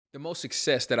The most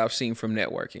success that I've seen from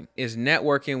networking is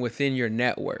networking within your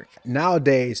network.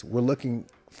 Nowadays, we're looking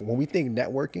for, when we think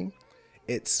networking,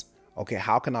 it's okay,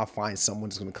 how can I find someone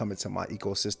who's going to come into my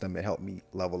ecosystem and help me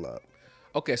level up?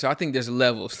 Okay, so I think there's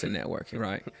levels to networking,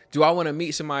 right? Do I want to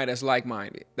meet somebody that's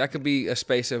like-minded? That could be a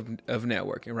space of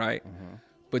networking, right?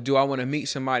 But do I want to meet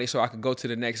somebody so I can go to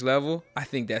the next level? I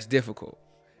think that's difficult.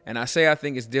 And I say I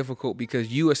think it's difficult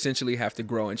because you essentially have to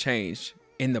grow and change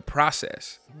in the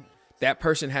process. That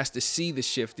person has to see the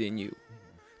shift in you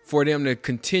for them to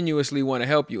continuously want to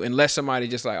help you, unless somebody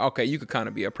just like, okay, you could kind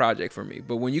of be a project for me.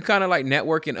 But when you kind of like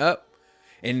networking up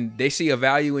and they see a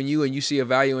value in you and you see a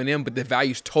value in them, but the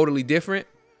value's totally different,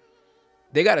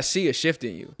 they got to see a shift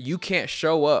in you. You can't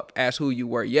show up as who you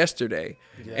were yesterday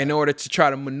in order to try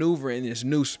to maneuver in this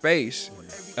new space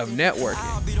of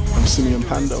networking. I'm Simeon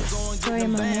Pando. Victoria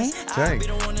Monet. Tank.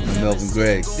 I'm Melvin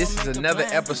Gregg. This is another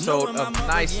episode of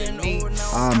Nice and Neat.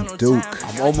 I'm Duke.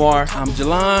 I'm Omar. I'm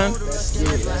Jalon.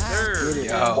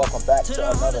 Welcome back to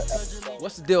another episode.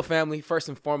 What's the deal, family? First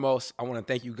and foremost, I want to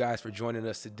thank you guys for joining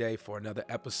us today for another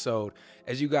episode.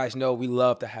 As you guys know, we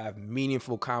love to have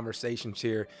meaningful conversations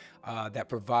here that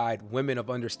provide women of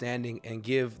understanding and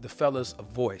give the fellas a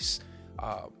voice.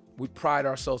 We pride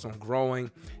ourselves on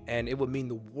growing, and it would mean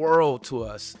the world to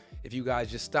us if you guys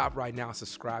just stop right now and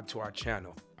subscribe to our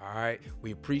channel. All right?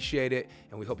 We appreciate it,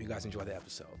 and we hope you guys enjoy the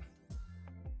episode.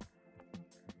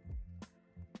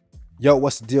 Yo,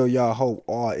 what's the deal, y'all? Hope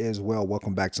all is well.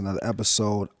 Welcome back to another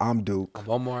episode. I'm Duke. I'm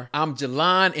Omar. I'm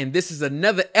Jalon, and this is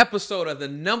another episode of the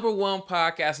 #1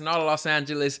 podcast in all of Los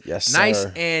Angeles. Yes, Nice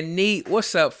sir. and Neat.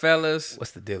 What's up, fellas?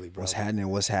 What's the dilly, bro? What's happening?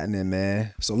 What's happening,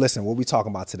 man? So listen, what we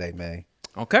talking about today, man?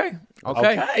 Okay.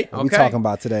 What we talking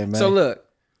about today, man? So look,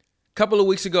 a couple of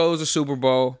weeks ago it was the Super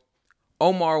Bowl.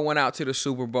 Omar went out to the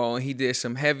Super Bowl and he did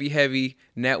some heavy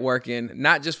networking,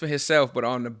 not just for himself, but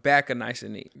on the back of Nice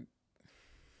and Neat.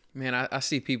 Man, I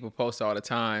see people post all the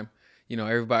time, you know,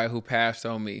 everybody who passed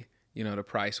on me, you know, the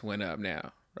price went up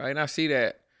now, right? And I see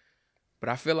that, but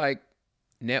I feel like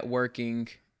networking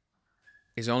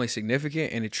is only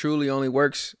significant and it truly only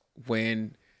works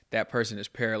when that person is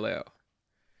parallel.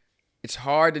 It's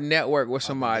hard to network with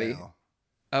somebody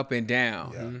up and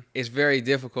down. Yeah. It's very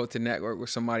difficult to network with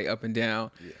somebody up and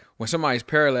down. Yeah. When somebody's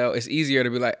parallel, it's easier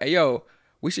to be like, hey, yo,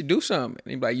 we should do something.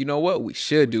 And you're like, you know what? We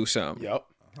should do something. Yep.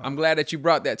 I'm glad that you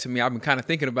brought that to me. I've been kind of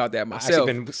thinking about that myself.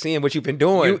 I've been seeing what you've been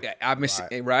doing. I've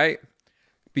been right?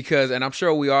 Because, and I'm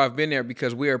sure we all have been there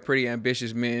because we are pretty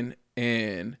ambitious men.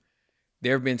 And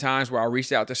there have been times where I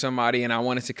reached out to somebody and I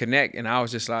wanted to connect. And I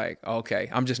was just like, okay,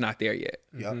 I'm just not there yet.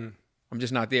 Yep. I'm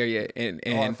just not there yet. And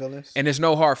hard feelings? And there's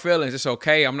no hard feelings. It's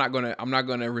okay. I'm not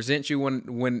gonna resent you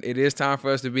when it is time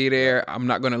for us to be there. I'm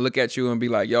not gonna look at you and be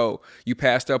like, yo, you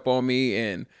passed up on me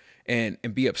and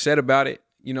be upset about it.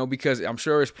 You know, because I'm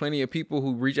sure there's plenty of people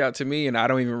who reach out to me and I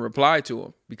don't even reply to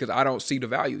them because I don't see the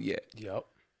value yet. Yep.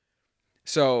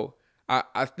 So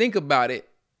I think about it,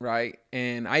 right?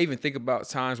 And I even think about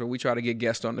times where we try to get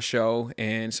guests on the show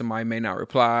and somebody may not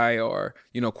reply or,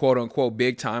 you know, quote unquote,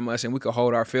 big time us and we could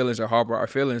hold our feelings or harbor our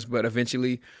feelings. But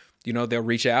eventually, you know, they'll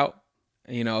reach out,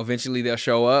 you know, eventually they'll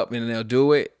show up and they'll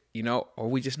do it, you know, or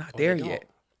we just not there yet.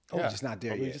 We're just not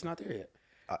there We're yet. just not there yet.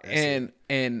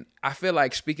 And I feel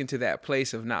like speaking to that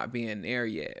place of not being there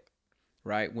yet,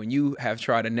 right? When you have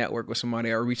tried to network with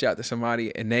somebody or reach out to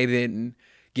somebody and they didn't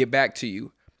get back to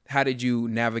you, how did you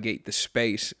navigate the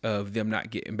space of them not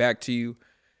getting back to you,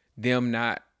 you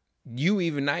not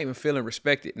even feeling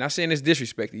respected? Not saying it's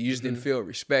disrespected, you just didn't feel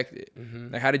respected.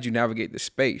 Like, how did you navigate the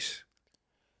space?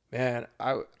 Man,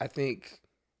 I think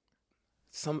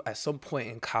at some point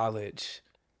in college,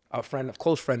 a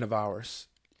close friend of ours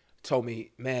told me,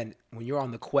 man, when you're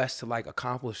on the quest to like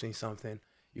accomplishing something,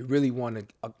 you really want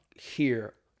to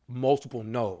hear multiple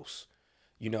no's,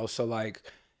 you know? So like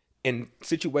in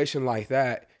situation like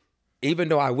that, even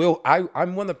though I'm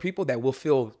one of the people that will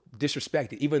feel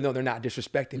disrespected, even though they're not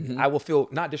disrespecting me. I will feel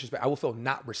not disrespected. I will feel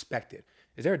not respected.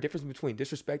 Is there a difference between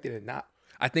disrespected and not?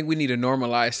 I think we need to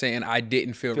normalize saying I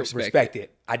didn't feel respected.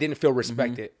 I didn't feel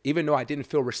respected. Even though I didn't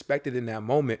feel respected in that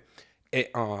moment,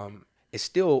 it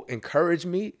still encouraged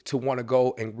me to want to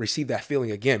go and receive that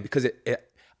feeling again because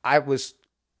I was,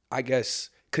 I guess,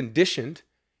 conditioned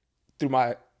through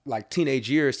my like teenage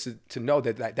years to know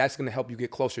that that's going to help you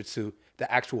get closer to the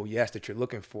actual yes that you're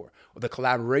looking for or the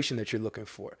collaboration that you're looking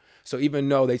for. So even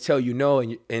though they tell you no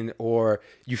or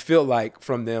you feel like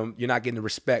from them you're not getting the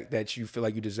respect that you feel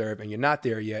like you deserve and you're not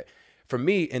there yet, for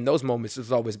me in those moments it's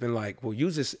always been like, well,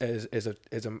 use this as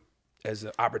an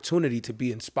opportunity to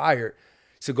be inspired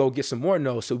to go get some more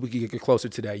no's so we can get closer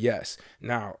to that yes.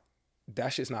 Now, that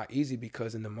shit's not easy,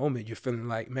 because in the moment you're feeling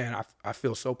like, man, I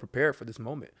feel so prepared for this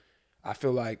moment. I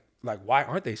feel like why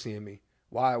aren't they seeing me?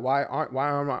 Why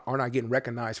aren't I getting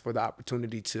recognized for the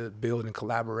opportunity to build and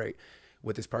collaborate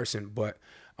with this person? But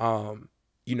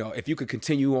you know, if you could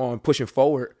continue on pushing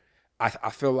forward, I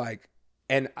feel like,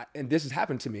 and this has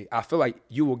happened to me, I feel like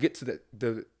you will get to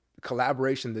the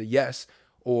collaboration, the yes,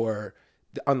 or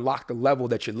unlock the level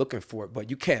that you're looking for. But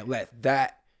you can't let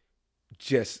that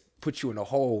just put you in a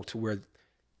hole to where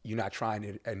you're not trying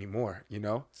it anymore, you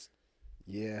know?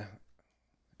 Yeah,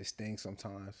 it stings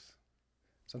sometimes.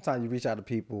 Sometimes you reach out to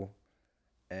people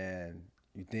and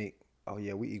you think, oh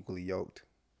yeah, we equally yoked.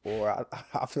 Or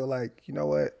I feel like, you know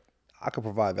what? I could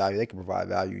provide value, they can provide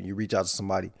value. You reach out to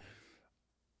somebody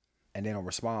and they don't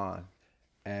respond.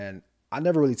 And I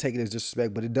never really take it as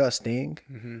disrespect, but it does sting.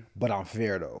 Mm-hmm. But I'm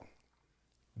fair though,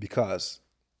 because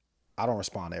I don't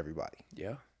respond to everybody.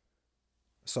 Yeah.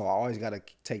 So I always got to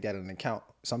take that into account.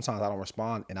 Sometimes I don't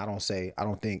respond and I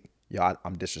don't think, yo,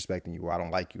 I'm disrespecting you or I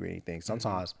don't like you or anything.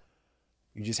 Sometimes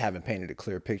you just haven't painted a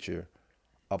clear picture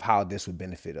of how this would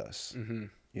benefit us. Mm-hmm.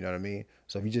 You know what I mean?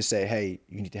 So if you just say, hey,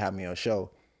 you need to have me on a show,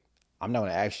 I'm not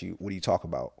going to ask you, what do you talk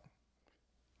about?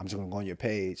 I'm just going to go on your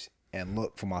page and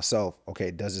look for myself. Okay,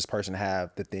 does this person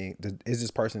have the thing? Is this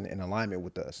person in alignment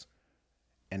with us?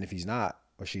 And if he's not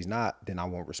or she's not, then I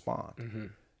won't respond. Mm-hmm.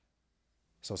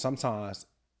 So sometimes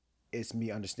it's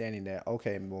me understanding that,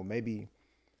 okay, well, maybe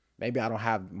I don't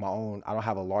have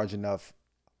a large enough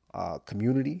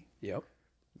community. Yep.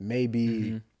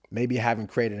 Maybe I haven't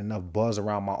created enough buzz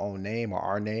around my own name or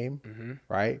our name,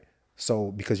 right?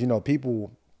 So because, you know,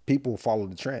 people follow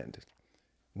the trend.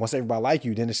 Once everybody like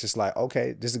you, then it's just like,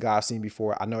 okay, this is a guy I've seen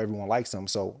before. I know everyone likes him,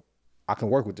 so I can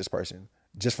work with this person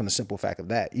just from the simple fact of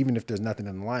that, even if there's nothing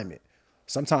in alignment.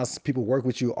 Sometimes people work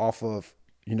with you off of,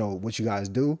 you know, what you guys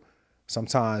do.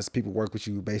 Sometimes people work with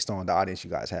you based on the audience you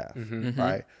guys have,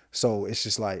 right? So it's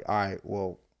just like, all right,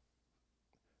 well,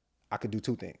 I could do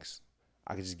two things.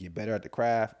 I could just get better at the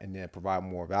craft and then provide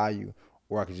more value,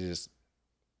 or I could just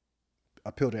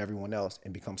appeal to everyone else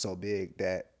and become so big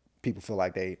that people feel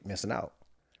like they missing out.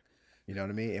 You know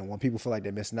what I mean? And when people feel like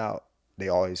they're missing out, they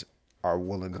always are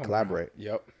willing to collaborate.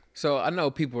 Yep. So I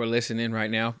know people are listening right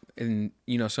now, and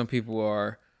you know, some people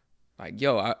are like,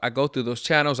 yo, I go through those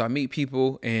channels, I meet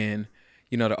people, and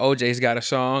you know, the OJ's got a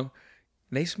song,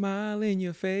 they smile in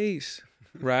your face,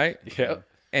 right? Yep.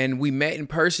 And we met in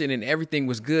person and everything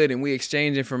was good and we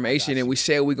exchanged information and we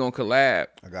said we're going to collab.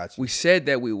 I got you. We said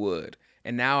that we would.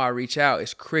 And now I reach out,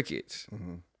 it's crickets.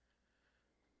 Mm-hmm.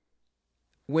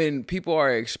 When people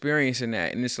are experiencing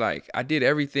that, and it's like, I did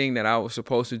everything that I was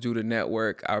supposed to do to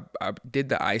network. I did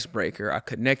the icebreaker. I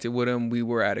connected with them. We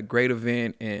were at a great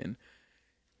event. And,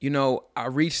 you know, I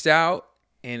reached out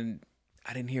and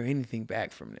I didn't hear anything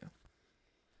back from them.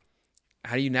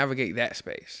 How do you navigate that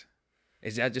space?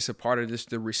 Is that just a part of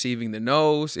the receiving the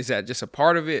no's? Is that just a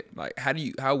part of it? Like,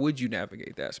 how would you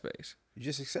navigate that space? You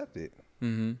just accept it.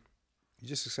 Mm-hmm. You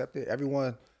just accept it.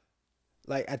 Everyone,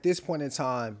 like at this point in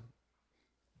time,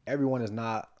 everyone is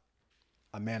not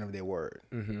a man of their word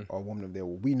or a woman of their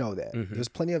word. We know that. There's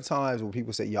plenty of times when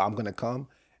people say, yo, I'm going to come.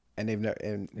 And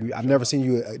I've never seen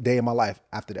you a day in my life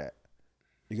after that.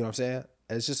 You know what I'm saying?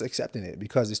 And it's just accepting it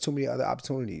because there's too many other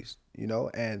opportunities, you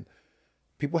know, and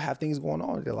people have things going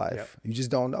on in their life. Yep. You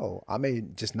just don't know. I may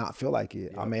just not feel like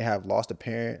it. Yep. I may have lost a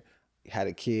parent, had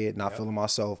a kid, not feeling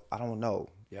myself. I don't know.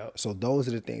 Yep. So those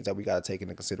are the things that we got to take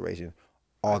into consideration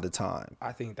all the time.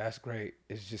 I think that's great.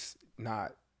 It's just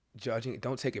not judging.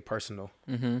 Don't take it personal.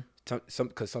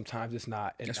 Because sometimes it's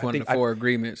not. And that's one of the 4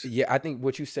 agreements. Yeah, I think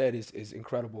what you said is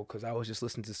incredible, because I was just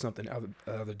listening to something the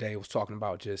other day. It was talking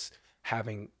about just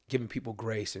giving people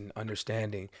grace and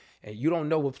understanding, and you don't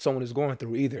know what someone is going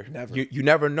through either. Never. You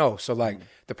never know. So like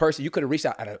the person, you could have reached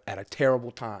out at a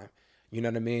terrible time. You know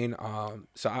what I mean?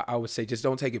 So I would say just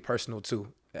don't take it personal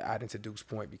too. Adding to Duke's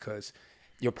point, because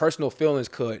your personal feelings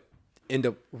could end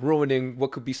up ruining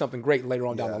what could be something great later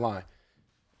on down the line.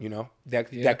 You know,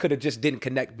 that could have just didn't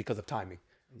connect because of timing.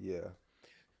 Yeah.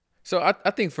 So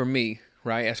I think for me,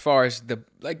 right, as far as the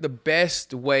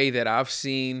best way that I've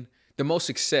seen, the most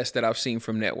success that I've seen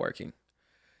from networking,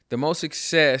 the most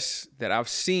success that I've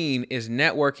seen is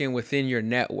networking within your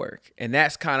network. And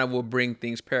that's kind of what bring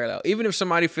things parallel. Even if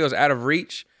somebody feels out of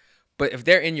reach, but if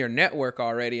they're in your network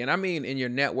already, and I mean in your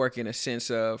network in a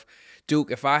sense of,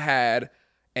 Duke, if I had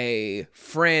a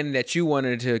friend that you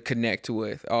wanted to connect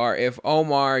with, or if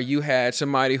Omar, you had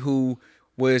somebody who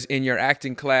was in your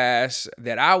acting class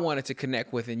that I wanted to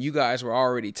connect with and you guys were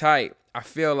already tight, I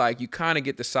feel like you kind of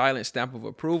get the silent stamp of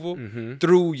approval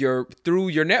through your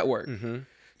network.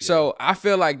 So I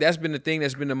feel like that's been the thing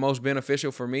that's been the most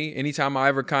beneficial for me. Anytime I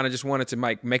ever kind of just wanted to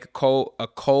make a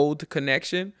cold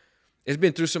connection, it's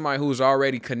been through somebody who's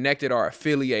already connected or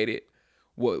affiliated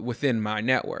within my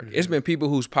network. It's been people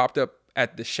who's popped up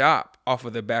at the shop off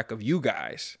of the back of you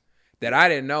guys that I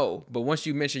didn't know, but once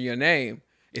you mention your name,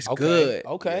 it's good.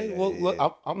 Okay. Well,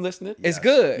 look, I'm listening. It's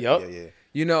good. Yep. Yeah.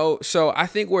 You know, so I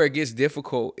think where it gets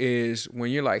difficult is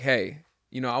when you're like, hey,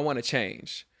 you know, I want to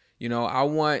change. You know, I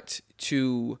want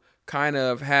to kind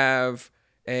of have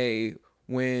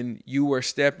when you were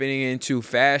stepping into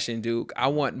fashion, Duke, I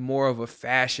want more of a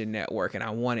fashion network and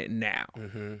I want it now.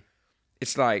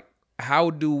 It's like, how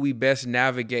do we best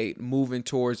navigate moving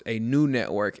towards a new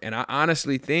network? And I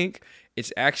honestly think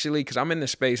it's actually, because I'm in the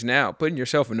space now, putting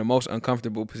yourself in the most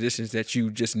uncomfortable positions that you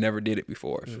just never did it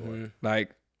before.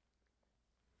 Like,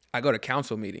 I go to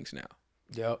council meetings now.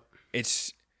 Yep.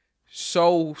 It's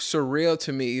so surreal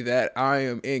to me that I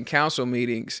am in council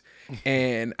meetings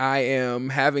and I am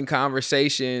having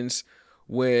conversations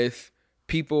with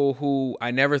people who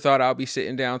I never thought I'd be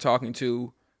sitting down talking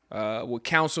to, with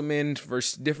councilmen for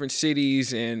different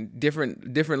cities and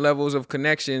different levels of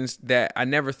connections that I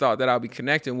never thought that I'd be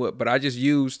connecting with, but I just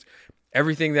used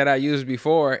everything that I used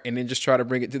before and then just try to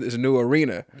bring it to this new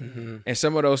arena. And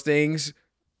some of those things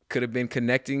could have been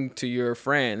connecting to your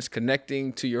friends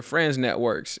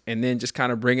networks, and then just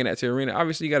kind of bringing that to the arena.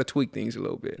 Obviously, you got to tweak things a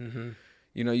little bit.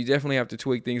 You know, you definitely have to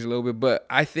tweak things a little bit. But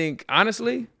I think,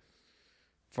 honestly,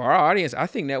 for our audience, I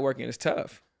think networking is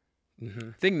tough.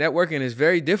 I think networking is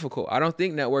very difficult. I don't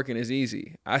think networking is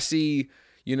easy. I see,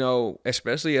 you know,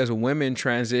 especially as women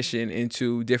transition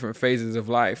into different phases of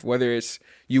life, whether it's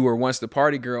you were once the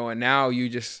party girl and now you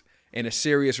just in a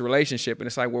serious relationship. And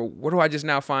it's like, well, where do I just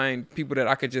now find people that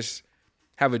I could just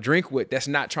have a drink with that's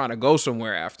not trying to go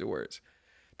somewhere afterwards?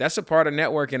 That's a part of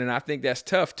networking. And I think that's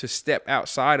tough to step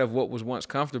outside of what was once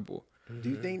comfortable. Do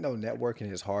you think, though,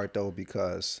 networking is hard, though,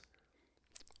 because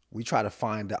we try to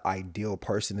find the ideal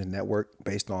person to network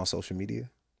based on social media?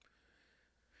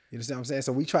 You understand what I'm saying?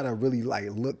 So we try to really like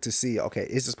look to see, okay,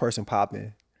 is this person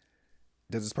popping?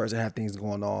 Does this person have things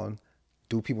going on?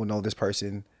 Do people know this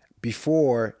person?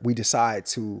 Before we decide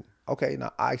to, okay,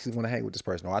 now I actually want to hang with this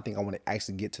person, or I think I want to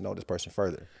actually get to know this person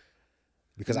further.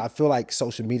 Because I feel like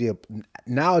social media,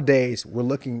 nowadays, we're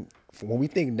looking, when we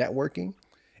think networking,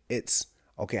 it's,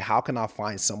 okay, how can I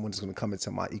find someone that's going to come into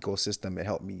my ecosystem and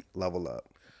help me level up?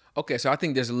 Okay, so I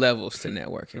think there's levels to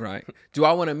networking, right? Do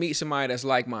I want to meet somebody that's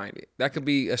like-minded? That could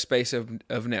be a space of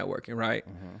networking, right?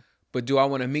 But do I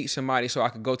want to meet somebody so I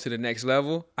could go to the next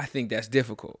level? I think that's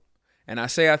difficult. And I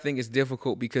say I think it's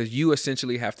difficult because you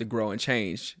essentially have to grow and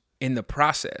change in the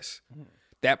process.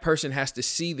 That person has to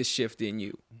see the shift in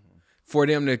you for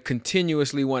them to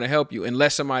continuously want to help you,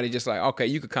 unless somebody just like, okay,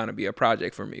 you could kind of be a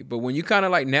project for me. But when you kind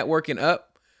of like networking up,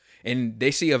 and they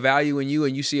see a value in you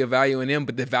and you see a value in them,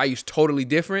 but the value's totally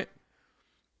different,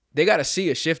 they got to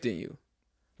see a shift in you.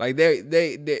 Like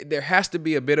there has to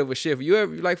be a bit of a shift. You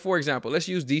ever, like, for example, let's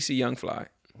use DC Young Fly,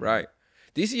 right?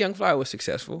 DC Young Fly was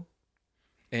successful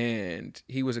and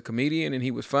he was a comedian and he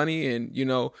was funny, and you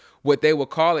know what they would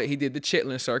call it, he did the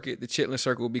Chitlin circuit. The Chitlin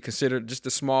circuit would be considered just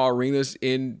the small arenas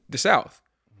in the South.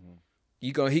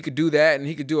 He could do that, and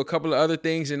he could do a couple of other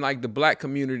things, and like the black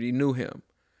community knew him.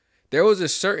 There was a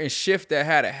certain shift that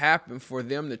had to happen for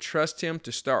them to trust him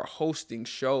to start hosting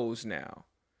shows now.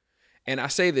 And I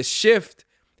say the shift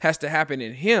has to happen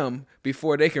in him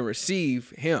before they can receive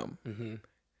him.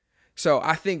 So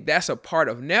I think that's a part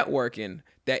of networking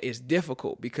that is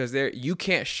difficult, because you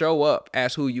can't show up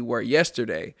as who you were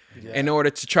yesterday in order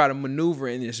to try to maneuver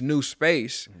in this new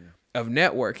space of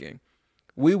networking.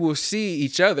 We will see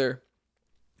each other.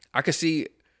 I could see,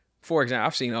 for example,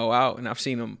 I've seen O out and I've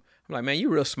seen him. I'm like, man, you're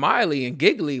real smiley and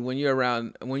giggly when you're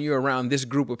around this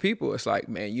group of people. It's like,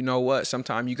 man, you know what?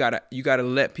 Sometimes you gotta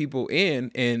let people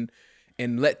in and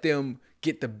let them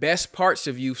get the best parts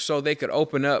of you so they could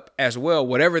open up as well,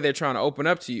 whatever they're trying to open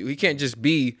up to you. He can't just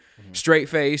be straight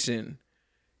face and,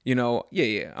 you know,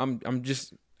 I'm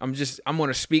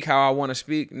gonna speak how I want to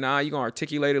speak. Nah, you're gonna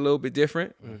articulate a little bit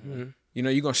different. You know,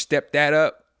 you're gonna step that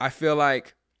up. I feel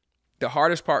like the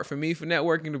hardest part for me for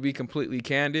networking, to be completely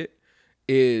candid,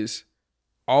 is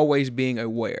always being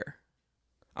aware.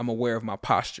 I'm aware of my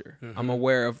posture. I'm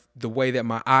aware of the way that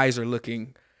my eyes are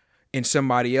looking in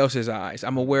somebody else's eyes.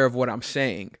 I'm aware of what I'm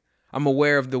saying. I'm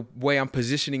aware of the way I'm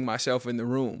positioning myself in the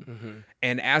room.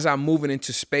 And as I'm moving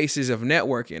into spaces of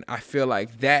networking, I feel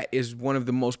like that is one of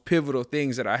the most pivotal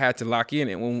things that I had to lock in.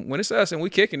 And when it's us and we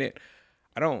kicking it,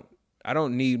 I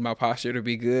don't need my posture to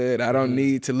be good. I don't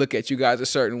need to look at you guys a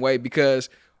certain way, because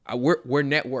we're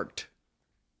networked.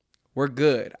 We're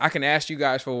good. I can ask you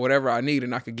guys for whatever I need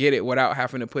and I could get it without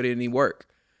having to put in any work.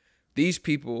 These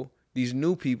people, these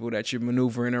new people that you're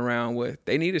maneuvering around with,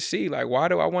 they need to see, like, why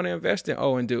do I want to invest in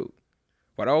Owen Duke?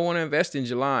 Why do I want to invest in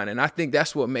Jelon? And I think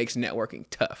that's what makes networking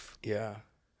tough. Yeah.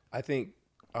 I think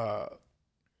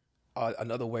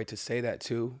another way to say that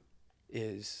too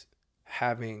is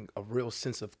having a real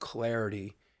sense of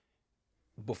clarity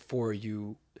before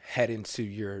you head into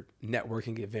your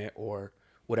networking event or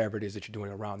whatever it is that you're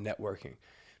doing around networking.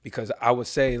 Because I would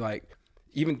say, like,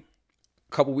 even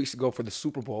a couple weeks ago for the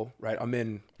Super Bowl, right? I'm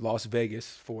in Las Vegas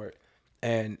for it.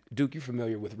 And Duke, you're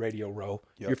familiar with Radio Row.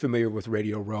 Yep. You're familiar with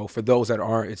Radio Row. For those that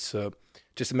aren't, it's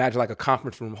just imagine like a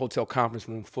conference room, hotel conference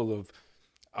room full of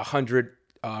 100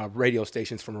 radio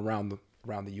stations from around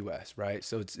the U.S., right?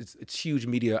 So it's huge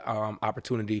media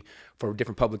opportunity for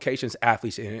different publications,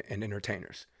 athletes, and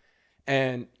entertainers.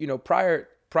 And you know, prior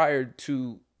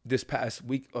to this past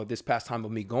week or this past time of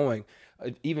me going,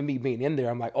 even me being in there,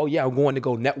 I'm like, oh yeah, I'm going to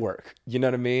go network. You know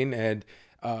what I mean? And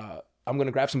I'm gonna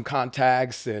grab some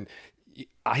contacts and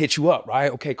I hit you up,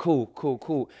 right? Okay,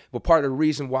 cool. But part of the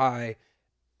reason why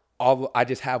I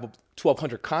just have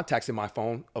 1,200 contacts in my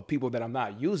phone of people that I'm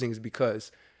not using is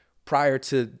because prior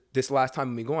to this last time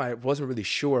of me going, I wasn't really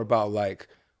sure about like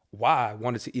why I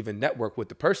wanted to even network with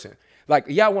the person. Like,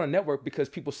 yeah, I want to network because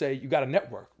people say you got to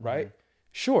network, right? Mm-hmm.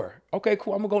 Sure. Okay,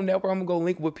 cool. I'm gonna go network. I'm gonna go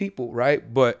link with people,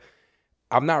 right? But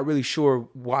I'm not really sure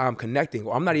why I'm connecting,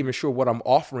 or I'm not even sure what I'm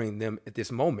offering them at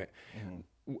this moment. Mm-hmm.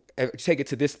 Take it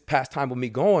to this past time with me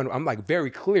going, I'm like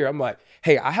very clear. I'm like,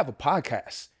 hey, I have a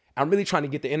podcast. I'm really trying to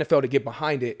get the NFL to get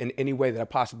behind it in any way that I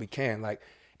possibly can. Like,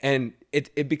 and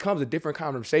it becomes a different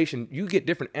conversation. You get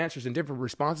different answers and different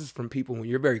responses from people when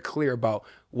you're very clear about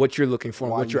what you're looking for.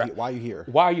 Why are you here?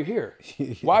 Why are you here?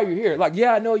 Why are you here? Like,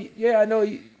 I know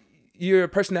your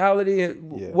personality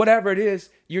and whatever it is,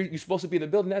 you're supposed to be in the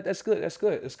building. That's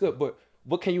good. But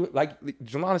what can you, like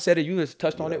Jelon said it, you just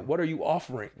touched on it. What are you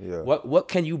offering? Yeah. What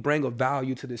can you bring of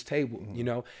value to this table? Mm-hmm. You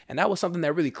know, and that was something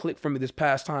that really clicked for me this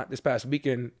past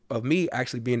weekend of me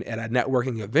actually being at a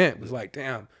networking event. It was like,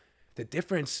 damn, the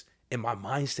difference in my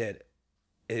mindset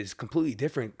is completely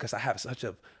different because I have such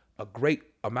a great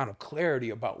amount of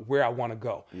clarity about where I want to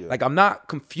go. Yeah. Like, I'm not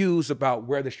confused about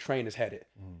where this train is headed.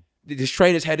 Mm-hmm. This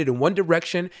train is headed in one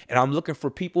direction, and I'm looking for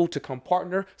people to come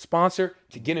partner, sponsor,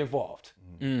 to get involved.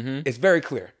 Mm-hmm. It's very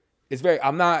clear.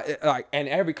 I'm not like, and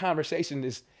every conversation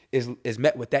is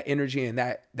met with that energy and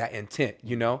that intent,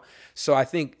 you know? So I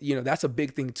think, you know, that's a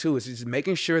big thing too, is just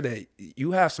making sure that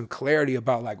you have some clarity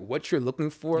about like what you're looking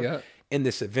for in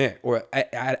this event or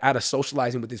out of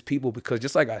socializing with these people, because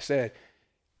just like I said,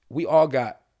 we all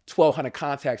got 1,200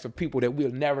 contacts of people that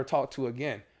we'll never talk to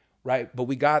again, right? But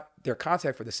we got their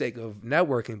contact for the sake of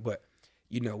networking. But,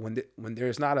 you know, when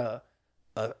there's not a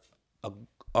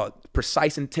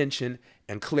precise intention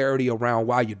and clarity around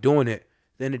why you're doing it,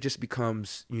 then it just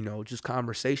becomes, you know, just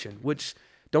conversation, which,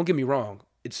 don't get me wrong,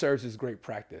 it serves as great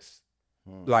practice.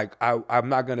 Like, I'm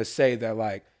not going to say that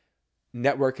like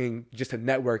networking, just a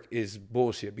network is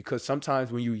bullshit, because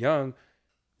sometimes when you're young,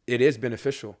 it is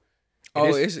beneficial.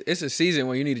 It's a season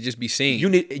where you need to just be seen. You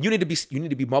need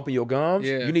to be bumping your gums.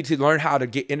 Yeah. You need to learn how to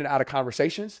get in and out of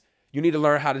conversations. You need to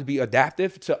learn how to be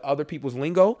adaptive to other people's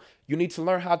lingo. You need to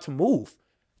learn how to move.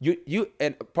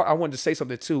 And I wanted to say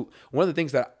something too. One of the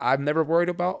things that I've never worried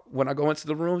about when I go into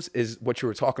the rooms is what you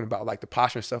were talking about, like the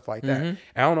posture and stuff like that. Mm-hmm. And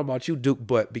I don't know about you, Duke,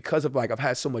 but because of like I've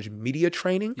had so much media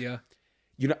training,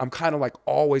 you know, I'm kind of like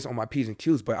always on my P's and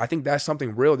Q's. But I think that's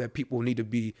something real that people need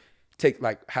to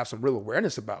have some real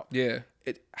awareness about. Yeah.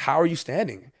 How are you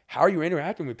standing? How are you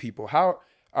interacting with people?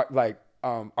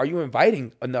 Are you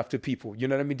inviting enough to people? You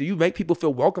know what I mean? Do you make people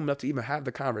feel welcome enough to even have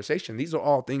the conversation? These are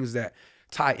all things that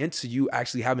tie into you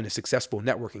actually having a successful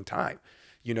networking time,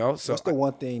 you know? So what's the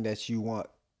one thing that you want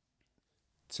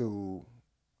to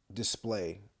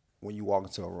display when you walk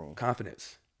into a room?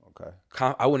 Confidence.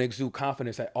 Okay. I want to exude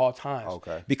confidence at all times.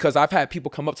 Okay. Because I've had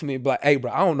people come up to me and be like, hey,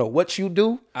 bro, I don't know what you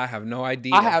do. I have no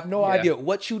idea. I have no idea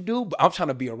what you do, but I'm trying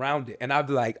to be around it. And I'd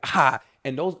be like,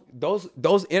 and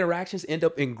those interactions end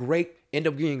up getting great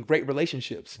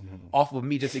relationships off of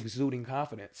me just exuding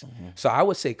confidence. Mm-hmm. So I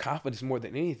would say confidence more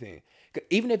than anything.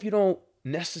 Even if you don't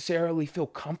necessarily feel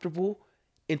comfortable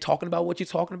in talking about what you're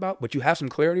talking about, but you have some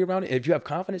clarity around it, if you have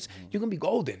confidence, you're gonna be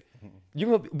golden.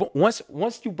 You're gonna be,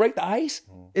 once you break the ice,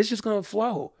 it's just gonna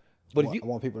flow. But I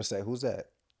want people to say, "Who's that?"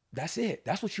 That's it.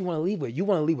 That's what you want to leave with. You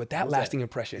want to leave with that lasting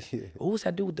impression. Yeah. Who's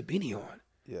that dude with the beanie on?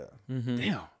 Yeah. Mm-hmm.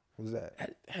 Damn. Who's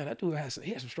that? That dude has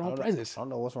some strong presence. I don't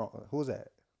know what's wrong. Who's that?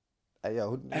 Hey,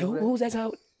 yo, who's that guy?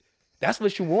 That's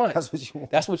what you want. That's what you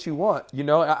want. That's what you want. You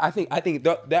know, I think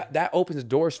that opens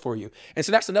doors for you. And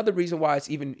so that's another reason why it's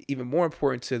even more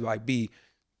important to like be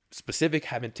specific,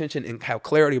 have intention, and have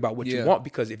clarity about what you want.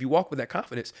 Because if you walk with that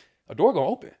confidence, a door gonna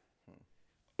open.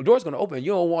 A door's gonna open.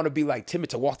 You don't want to be like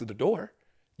timid to walk through the door.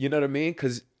 You know what I mean?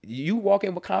 Because you walk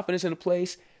in with confidence in a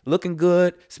place, looking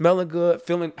good, smelling good,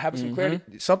 having some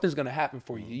clarity, something's gonna happen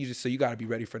for you. So you got to be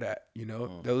ready for that. You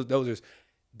know, those are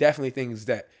definitely things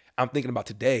that I'm thinking about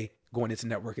today, going into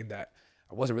networking that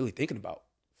I wasn't really thinking about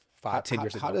 5-10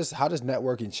 years ago. How does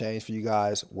networking change for you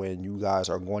guys when you guys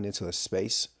are going into a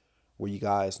space where you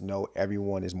guys know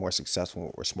everyone is more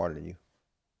successful or smarter than you?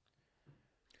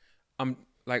 I'm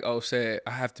like O said,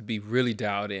 I have to be really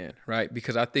dialed in, right?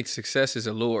 Because I think success is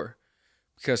a lure.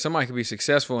 Because somebody can be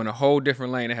successful in a whole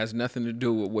different lane that has nothing to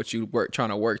do with what you trying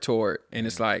to work toward. And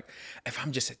it's like, if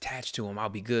I'm just attached to them, I'll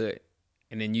be good.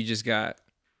 And then you just got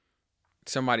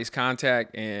somebody's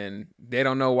contact and they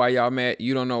don't know why y'all met.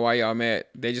 You don't know why y'all met.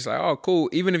 They just like, oh, cool.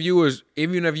 Even if you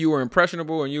were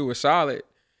impressionable and you were solid,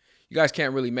 you guys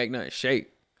can't really make nothing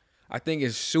shake. I think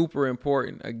it's super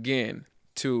important, again,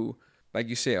 to, like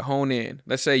you said, hone in.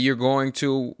 Let's say we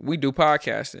do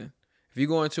podcasting. If you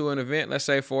go into an event, let's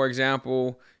say, for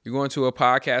example, you're going to a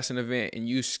podcasting event and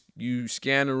you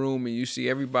scan the room and you see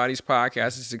everybody's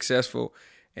podcast is successful.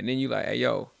 And then you like, hey,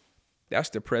 yo, that's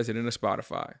the president of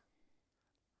Spotify.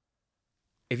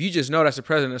 If you just know that's the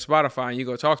president of Spotify and you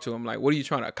go talk to him, like, what are you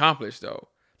trying to accomplish, though?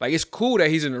 Like, it's cool that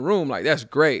he's in the room. Like, that's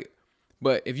great.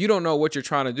 But if you don't know what you're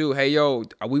trying to do, hey, yo,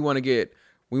 we want to get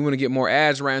more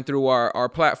ads ran through our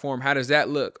platform. How does that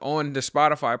look on the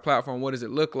Spotify platform? What does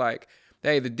it look like?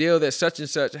 Hey, the deal that such and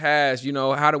such has, you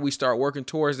know, how do we start working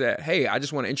towards that? Hey, I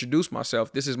just want to introduce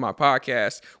myself. This is my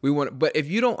podcast. But if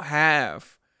you don't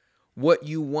have what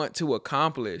you want to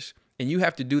accomplish, and you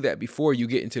have to do that before you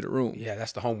get into the room. Yeah,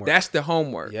 that's the homework. That's the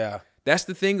homework. Yeah. That's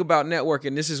the thing about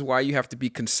networking. This is why you have to be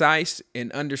concise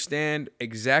and understand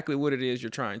exactly what it is you're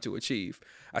trying to achieve.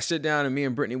 I sit down and me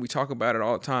and Brittany, we talk about it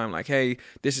all the time. Like, hey,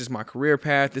 this is my career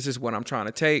path. This is what I'm trying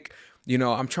to take. You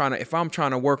know, if I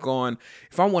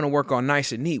want to work on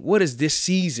Nice and Neat, what does this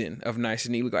season of Nice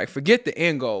and Neat look like? Forget the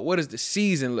end goal. What does the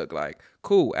season look like?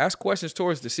 Cool. Ask questions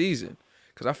towards the season.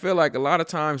 Because I feel like a lot of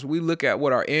times we look at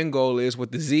what our end goal is,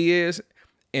 what the Z is,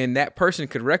 and that person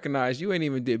could recognize you ain't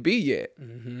even did B yet.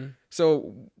 Mm-hmm.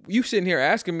 So you sitting here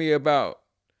asking me about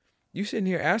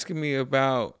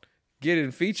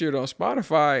getting featured on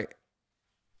Spotify,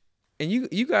 and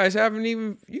you guys haven't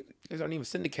even you guys aren't even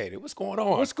syndicated. What's going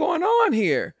on? What's going on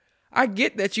here? I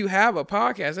get that you have a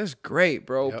podcast. That's great,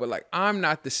 bro. Yep. But like, I'm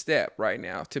not the step right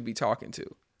now to be talking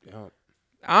to. Yep.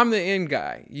 I'm the end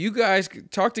guy. You guys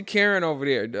talk to Karen over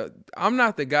there. I'm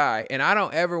not the guy, and I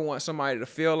don't ever want somebody to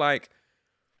feel like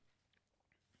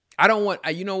I don't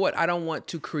want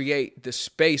to create the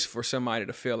space for somebody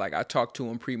to feel like I talked to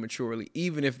him prematurely,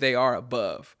 even if they are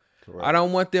above. Correct. I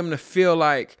don't want them to feel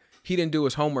like he didn't do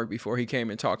his homework before he came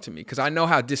and talked to me, because I know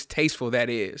how distasteful that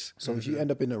is. So if you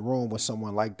end up in a room with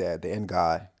someone like that, the end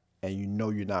guy, and you know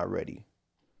you're not ready,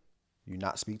 you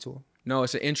not speak to him? No,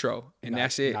 it's an intro, and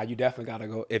that's it. Now you definitely gotta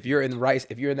go. If you're in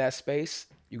that space,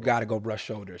 you gotta go brush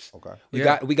shoulders. Okay.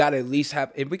 We gotta at least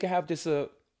have, if we can have just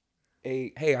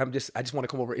hey, I just want to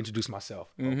come over and introduce myself.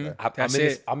 Mm-hmm.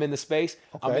 Okay. I'm in the space.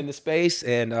 Okay. I'm in the space,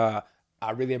 and I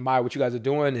really admire what you guys are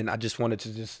doing, and I just wanted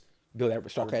to just build that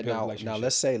relationship. Now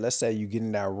let's say you get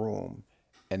in that room,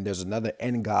 and there's another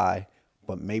end guy,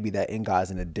 but maybe that end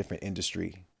guy's in a different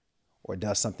industry, or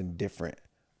does something different,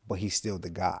 but he's still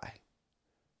the guy.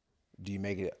 Do you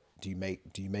make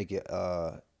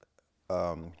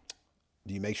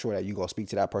sure that you go speak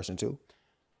to that person too?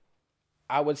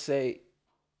 I would say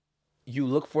you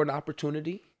look for an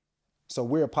opportunity. So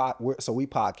we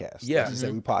podcast. Yeah. Let's just say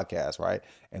we podcast, right?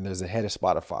 And there's a head of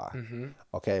Spotify. Mm-hmm.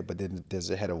 Okay, but then there's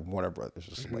a head of Warner Brothers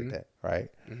or something like that, right?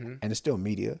 Mm-hmm. And it's still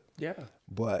media. Yeah.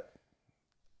 But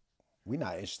we're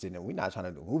not trying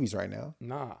to do movies right now.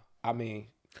 Nah. I mean,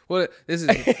 well, this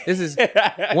is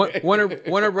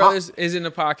Warner Brothers is in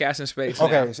the podcasting space now,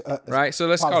 okay, right? So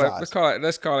let's call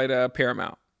it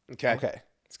Paramount. Okay.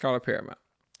 Let's call it Paramount.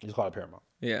 You just call it Paramount.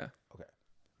 Yeah. Okay.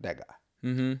 That guy.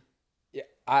 Mm-hmm.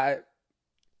 Yeah.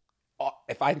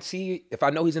 If I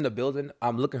know he's in the building,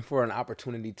 I'm looking for an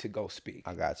opportunity to go speak.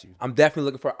 I got you. I'm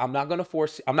definitely looking I'm not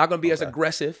gonna be as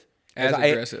aggressive as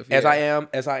I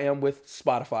am with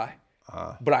Spotify.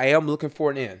 But I am looking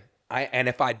for an in. And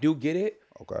if I do get it,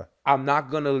 okay, I'm not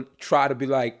gonna try to be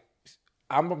like,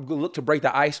 I'm gonna look to break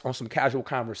the ice on some casual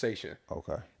conversation.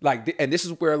 Okay. Like, and this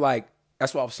is where, like,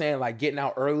 that's what I was saying, like, getting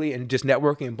out early and just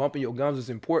networking and bumping your gums is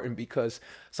important, because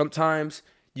sometimes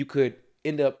you could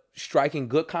end up striking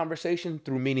good conversation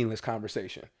through meaningless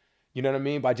conversation. You know what I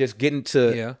mean? By just getting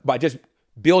to, by just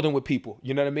building with people.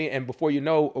 You know what I mean? And before you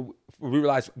know, we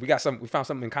realize we found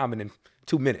something in common in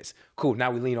 2 minutes. Cool.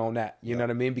 Now we lean on that. You know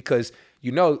what I mean? Because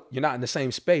you know you're not in the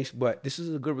same space, but this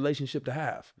is a good relationship to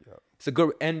have. It's a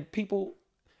good, and people,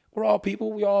 we're all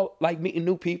people. We all like meeting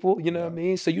new people. You know what I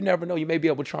mean? So you never know. You may be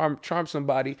able to charm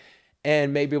somebody,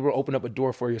 and maybe able to open up a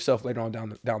door for yourself later on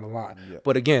down the line.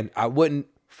 But again, I wouldn't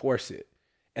force it,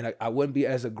 and I wouldn't be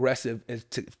as aggressive as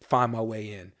to find my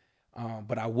way in.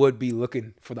 But I would be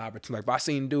looking for the opportunity. Like if I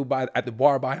seen dude at the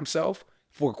bar by himself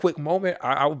for a quick moment,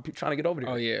 I would be trying to get over there.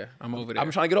 Oh yeah, I'm over there.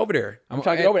 I'm trying to get over there. I'm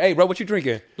trying to get over there. Hey, bro, what you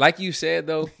drinking? Like you said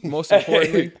though, most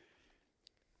importantly,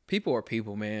 people are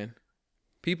people, man.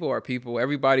 People are people.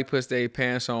 Everybody puts their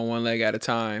pants on one leg at a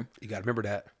time. You got to remember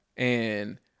that.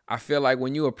 And I feel like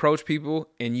when you approach people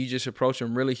and you just approach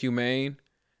them really humane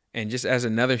and just as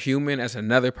another human, as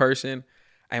another person,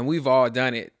 and we've all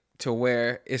done it to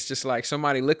where it's just like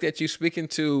somebody looked at you speaking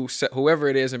to whoever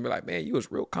it is and be like, man, you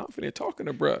was real confident talking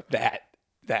to bruh.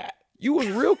 That. You was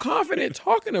real confident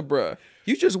talking to bruh.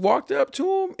 You just walked up to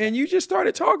him and you just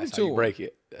started talking That's to how you him. break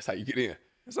it. That's how you get in.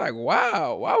 It's like,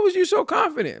 wow, why was you so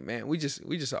confident, man? We just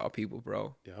all people,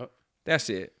 bro. Yep. That's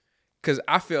it. Because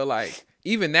I feel like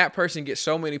even that person gets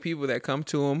so many people that come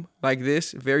to them like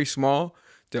this, very small,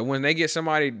 that when they get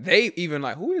somebody, they even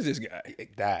like, who is this guy?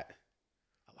 That.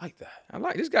 I like that. I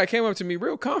like this guy came up to me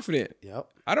real confident. Yep.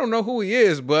 I don't know who he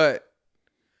is, but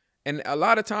and a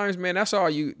lot of times, man, that's all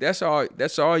you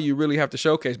really have to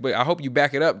showcase. But I hope you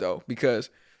back it up though,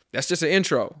 because that's just an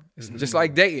intro. It's just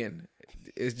like dating.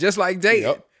 It's just like dating.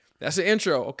 Yep. That's an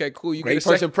intro. Okay, cool. You Great get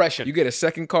first impression. You get a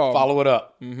second call. Follow it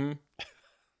up. Mm-hmm.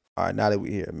 All right, now that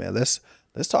we're here, man, let's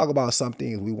talk about some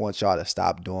things we want y'all to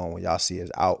stop doing when y'all see us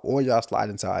out or y'all slide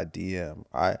into our DM.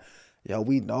 All right. Yo,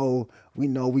 we know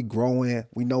we growing.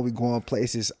 We know we going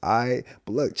places. All right.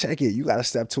 But look, check it. You got to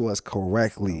step to us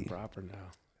correctly. Proper now.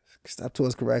 Step to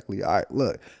us correctly. All right.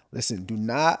 Look, listen, do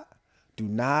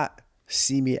not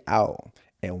see me out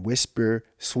and whisper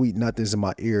sweet nothings in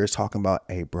my ears talking about,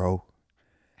 hey, bro,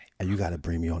 and you got to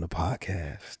bring me on the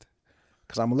podcast.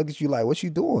 Because I'm going to look at you like, what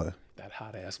you doing? That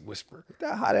hot ass whisper. Get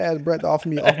that hot ass breath off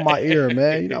my ear,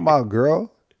 man. You're not my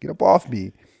girl. Get up off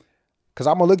me. Because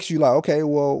I'm going to look at you like, okay,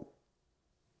 well,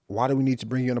 why do we need to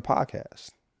bring you on the podcast?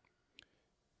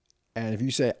 And if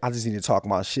you say, I just need to talk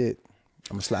my shit,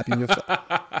 I'm going to slap you in your face.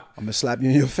 I'm going to slap you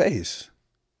in your face.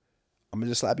 I'm going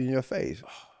to just slap you in your face.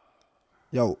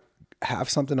 Yo, have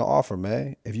something to offer,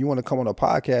 man. If you want to come on a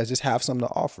podcast, just have something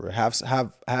to offer.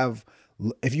 Have.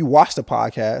 If you watch the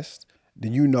podcast,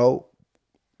 then you know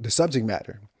the subject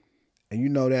matter. And you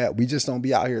know that we just don't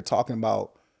be out here talking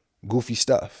about goofy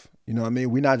stuff. You know what I mean?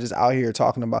 We're not just out here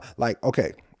talking about, like,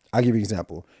 okay, I'll give you an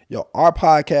example. Yo, our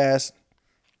podcast,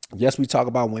 yes, we talk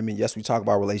about women. Yes, we talk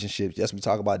about relationships. Yes, we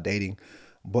talk about dating.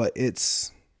 But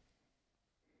it's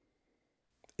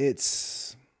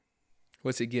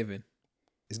What's it giving?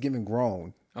 It's giving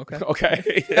grown. Okay.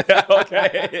 Okay.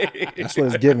 Okay. That's what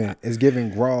it's giving. It's giving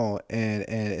grown and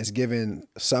it's giving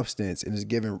substance and it's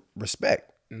giving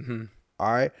respect. Mm-hmm.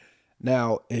 All right.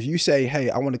 Now, if you say, hey,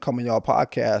 I want to come on y'all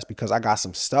podcast because I got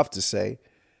some stuff to say,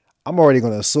 I'm already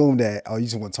going to assume that, oh, you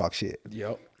just want to talk shit.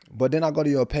 Yep. But then I go to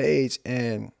your page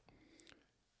and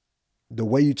the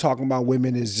way you talking about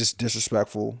women is just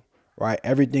disrespectful, right?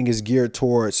 Everything is geared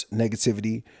towards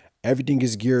negativity. Everything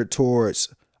is geared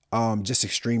towards just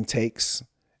extreme takes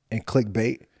and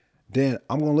clickbait. Then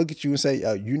I'm going to look at you and say,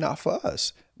 you're not for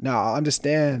us. Now, I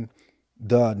understand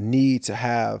the need to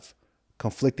have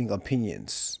conflicting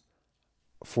opinions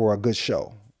for a good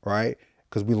show, right?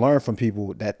 Because we learn from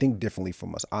people that think differently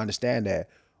from us. I understand that.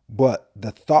 But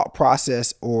the thought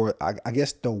process, or I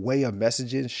guess the way of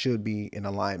messaging should be in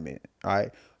alignment,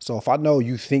 right? So if I know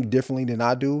you think differently than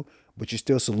I do, but you're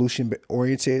still solution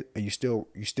oriented and you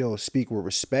still speak with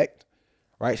respect,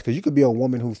 right? Because you could be a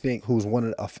woman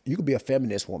you could be a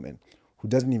feminist woman who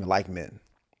doesn't even like men,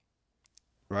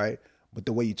 right? But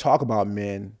the way you talk about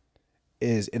men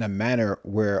is in a manner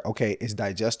where, okay, it's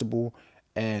digestible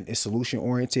and it's solution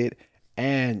oriented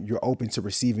and you're open to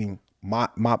receiving my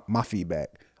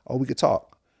feedback. Oh, we could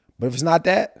talk. But if it's not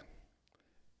that,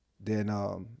 then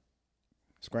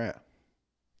scram.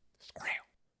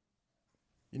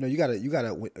 You know, you gotta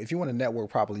if you want to network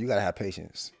properly, you gotta have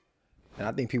patience. And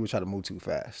I think people try to move too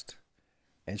fast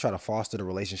and try to foster the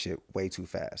relationship way too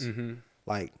fast. Mm-hmm.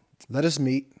 Like, let us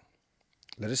meet,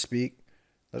 let us speak,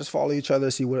 let us follow each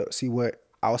other, see what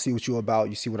I'll see what you're about,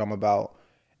 you see what I'm about,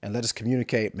 and let us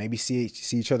communicate, maybe see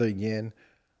each other again.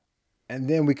 And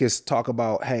then we could talk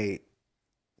about, hey,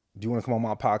 do you want to come on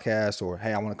my podcast? Or,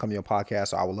 hey, I want to come on your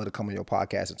podcast, or I would love to come on your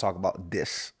podcast and talk about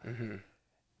this.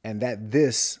 And that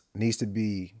this needs to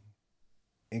be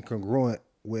incongruent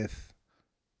with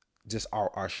just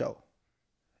our show.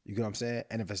 You get what I'm saying?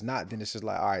 And if it's not, then it's just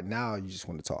like, all right, now you just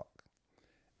want to talk.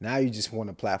 Now you just want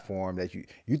a platform that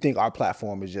you think our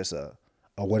platform is just a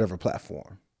whatever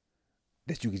platform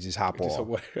that you could just hop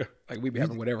on. Like we be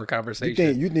having whatever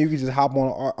conversation. You think you could just hop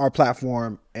on our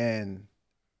platform, and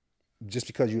just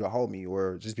because you're the homie,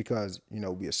 or just because, you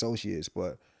know, we associates,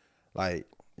 but like,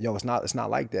 yo, it's not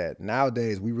like that.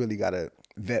 Nowadays, we really gotta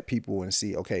vet people and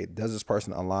see, okay, does this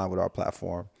person align with our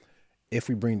platform? If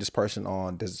we bring this person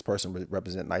on, does this person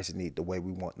represent Nice and Neat the way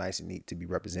we want Nice and Neat to be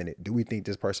represented? Do we think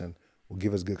this person will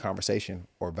give us good conversation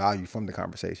or value from the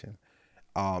conversation?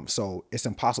 So it's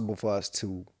impossible for us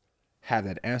to have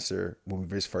that answer when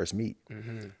we first meet.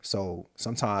 So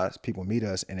sometimes people meet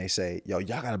us and they say, yo,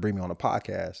 y'all got to bring me on a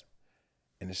podcast.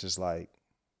 And it's just like,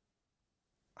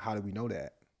 how do we know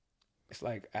that? It's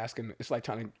like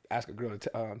trying to ask a girl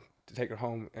to take her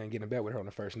home and get in bed with her on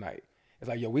the first night. It's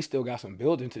like, yo, we still got some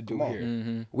building to do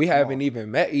here. We haven't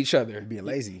even met each other. You're being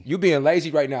lazy. You being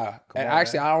lazy right now. And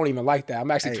actually, I don't even like that.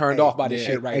 I'm actually turned off by this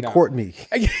shit right now. Court me.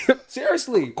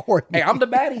 Seriously. Court me. Hey, I'm the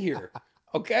baddie here.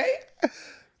 Okay?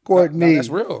 Court me. No, that's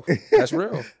real. That's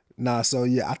real. Nah, so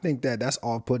yeah, I think that's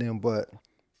all put in. But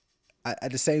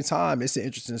at the same time, it's an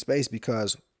interesting space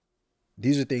because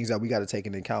these are things that we got to take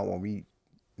into account when we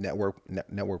network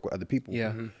with other people.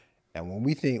 Yeah. And when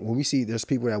we see there's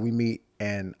people that we meet,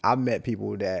 and I've met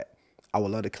people that I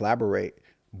would love to collaborate,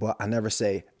 but I never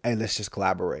say, hey, let's just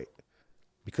collaborate,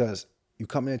 because you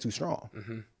coming in too strong.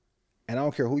 And I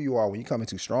don't care who you are, when you come in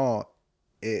too strong,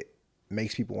 it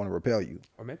makes people want to repel you.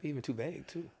 Or maybe even too vague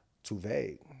too. Too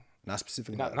vague. Not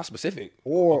specific. Not specific.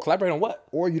 Or collaborate on what?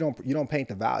 Or you don't paint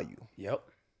the value. Yep.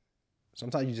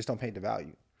 Sometimes you just don't paint the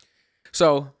value.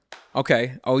 So,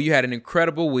 okay. Oh, you had an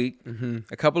incredible week.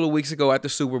 A couple of weeks ago at the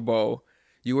Super Bowl,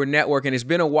 you were networking. It's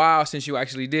been a while since you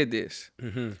actually did this,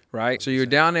 right? So you're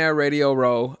down there at Radio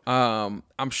Row.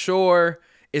 I'm sure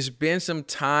it's been some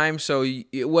time, so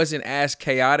it wasn't as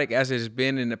chaotic as it's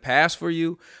been in the past for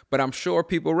you, but I'm sure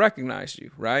people recognized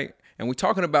you, right? And we're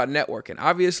talking about networking.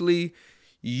 Obviously,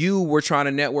 you were trying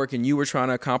to network and you were trying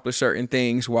to accomplish certain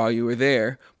things while you were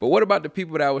there. But what about the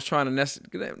people that was trying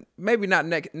to maybe not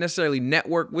necessarily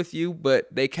network with you,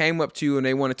 but they came up to you and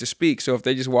they wanted to speak? So if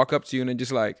they just walk up to you and they're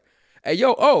just like, hey,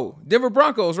 yo, Denver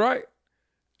Broncos, right?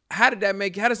 How does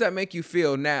that make you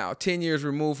feel now, 10 years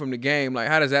removed from the game? Like,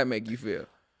 how does that make you feel?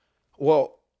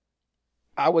 Well,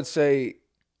 I would say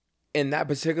in that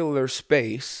particular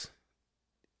space,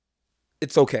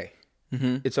 it's okay.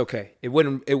 It's okay. It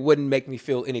wouldn't make me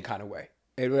feel any kind of way.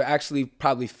 It would actually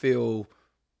probably feel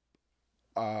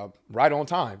right on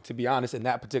time, to be honest, in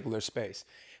that particular space.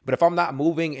 But if I'm not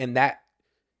moving in that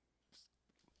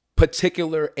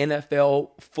particular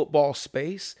NFL football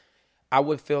space, I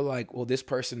would feel like, well, this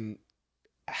person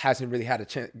hasn't really got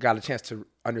a chance to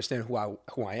understand who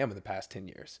I am in the past 10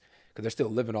 years, because they're still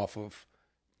living off of,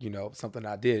 something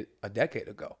I did a decade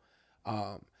ago.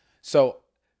 So,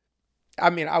 I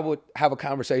mean, I would have a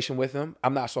conversation with them.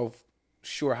 I'm not so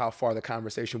sure how far the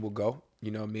conversation will go,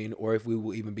 you know what I mean? Or if we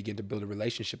will even begin to build a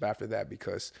relationship after that,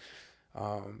 because,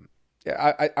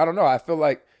 I don't know. I feel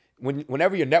like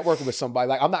whenever you're networking with somebody,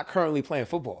 like, I'm not currently playing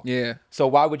football. Yeah. So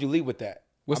why would you lead with that?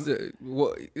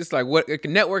 It's like, what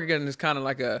networking is kind of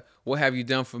like a, what have you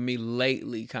done for me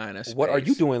lately kind of space. What are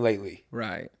you doing lately?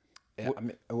 Right. Yeah, I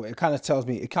mean, it kind of tells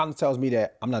me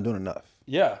that I'm not doing enough.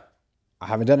 Yeah. I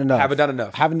haven't done enough.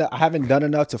 I haven't done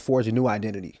enough to forge a new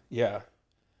identity. Yeah.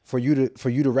 For you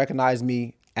to recognize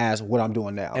me as what I'm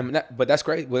doing now. But that's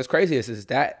great. What's crazy is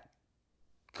that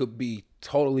could be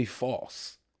totally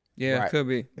false. Yeah, right? It could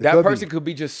be. That person could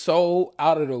be just so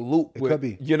out of the loop. It could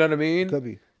be. You know what I mean? It could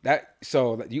be.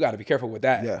 So you got to be careful with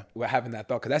that. Yeah. With having that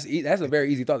thought, because that's a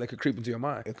very easy thought that could creep into your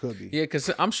mind. It could be. Yeah, because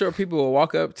I'm sure people will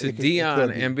walk up to Dion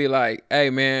and be like,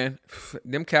 "Hey, man,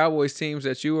 them Cowboys teams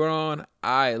that you were on,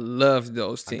 I loved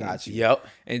those teams." I got you. Yep.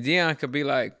 And Dion could be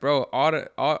like, "Bro, all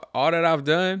that I've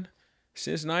done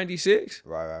since '96,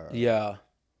 right. Yeah.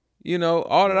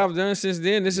 All that I've done since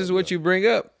then. This is what you bring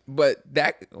up." But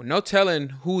no telling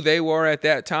who they were at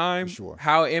that time, sure.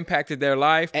 How it impacted their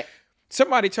life.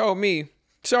 Somebody told me.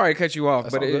 Sorry to cut you off,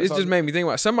 but it just made me think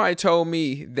about it. Somebody told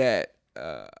me that,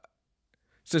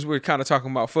 since we're kind of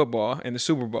talking about football and the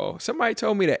Super Bowl, somebody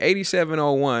told me that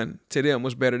 87-01 to them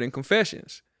was better than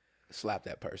Confessions. Slap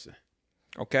that person.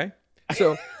 Okay.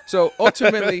 So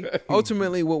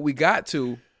ultimately what we got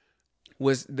to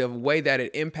was the way that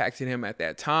it impacted him at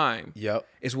that time. Yep.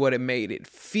 Is what it made it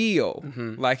feel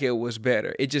like it was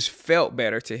better. It just felt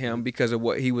better to him because of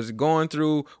what he was going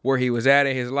through, where he was at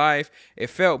in his life.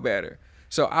 It felt better.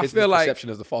 So I feel like perception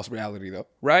is the false reality, though.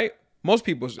 right? Most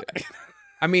people say.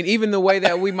 I mean, even the way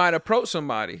that we might approach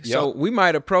somebody. So we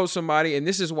might approach somebody, and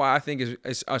this is why I think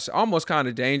it's almost kind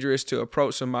of dangerous to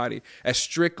approach somebody as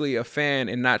strictly a fan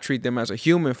and not treat them as a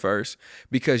human first,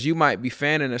 because you might be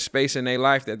fanning a space in their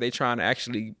life that they trying to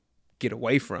actually get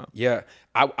away from. Yeah.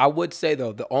 I would say,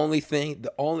 though, the only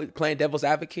playing devil's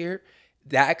advocate here,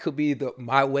 that could be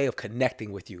my way of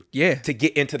connecting with you. Yeah. To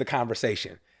get into the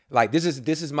conversation. Like, this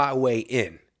is my way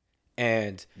in.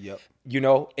 And, you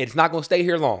know, it's not going to stay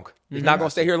here long. It's not going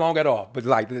to stay here long at all. But,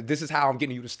 like, this is how I'm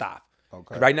getting you to stop.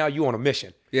 Okay. Right now, you on a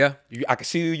mission. Yeah. I can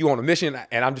see you on a mission,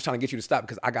 and I'm just trying to get you to stop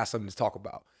because I got something to talk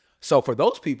about. So, for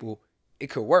those people, it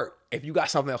could work if you got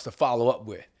something else to follow up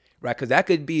with, right? Because that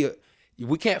could be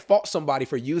we can't fault somebody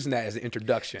for using that as an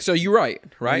introduction. So, you're right?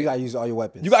 You got to use all your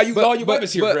weapons. You got to use all your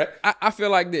weapons here, Brett. I feel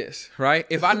like this, right?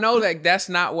 If I know that that's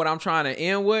not what I'm trying to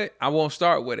end with, I won't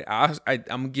start with it. I'm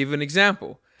going to give you an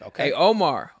example. Okay. Hey,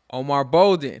 Omar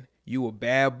Bolden, you a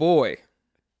bad boy.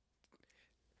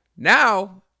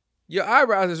 Now, your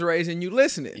eyebrows is raised and you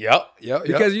listening. Yep.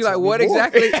 Because you're like, what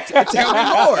exactly? Tell me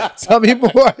more. Tell me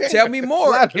more. Tell me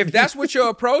more. If that's what your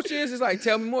approach is, it's like,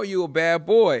 tell me more. You a bad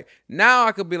boy. Now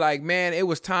I could be like, man, it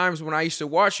was times when I used to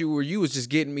watch you where you was just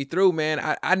getting me through,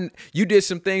 man. You did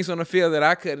some things on the field that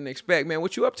I couldn't expect, man.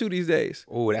 What you up to these days?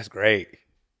 Oh, that's great.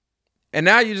 And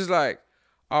now you're just like,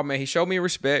 oh, man, he showed me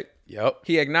respect. Yep.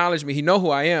 He acknowledged me. He know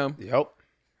who I am. Yep.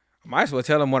 I might as well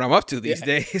tell him what I'm up to these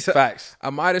days. Facts. I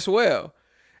might as well.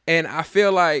 And I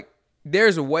feel like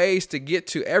there's ways to get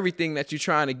to everything that you're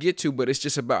trying to get to, but it's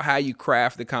just about how you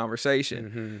craft the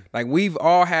conversation. Like, we've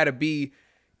all had to be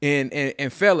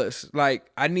and fellas, like,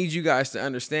 I need you guys to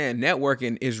understand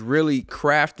networking is really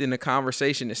crafting the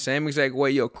conversation the same exact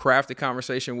way you'll craft the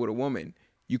conversation with a woman.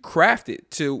 You craft it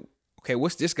to, okay,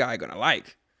 what's this guy gonna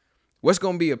like? What's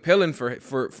gonna be appealing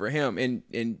for him?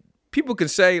 And people can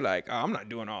say, like, oh, I'm not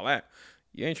doing all that.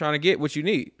 You ain't trying to get what you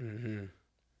need.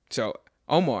 So,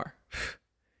 Omar,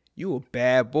 you a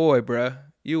bad boy, bruh.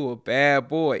 You a bad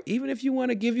boy. Even if you want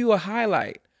to give you a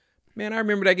highlight. Man, I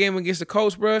remember that game against the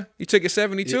Colts, bruh. You took it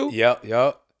 72?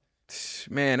 Yep.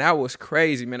 Man, that was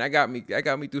crazy, man. That got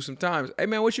me through some times. Hey,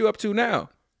 man, what you up to now?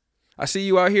 I see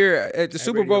you out here at the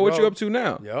Super Bowl. What you up to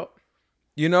now? Yep.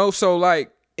 You know, so,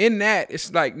 like, in that,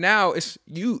 it's like now it's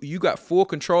you got full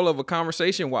control of a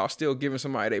conversation while still giving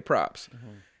somebody their props.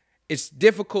 It's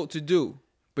difficult to do,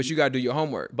 but you got to do your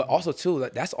homework. But also, too,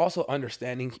 that's also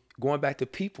understanding, going back to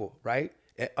people, right?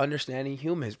 And understanding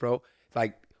humans, bro.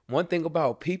 Like, one thing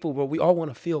about people, bro, we all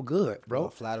want to feel good, bro.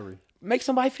 Flattery. Make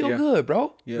somebody feel good,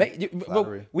 bro. Yeah.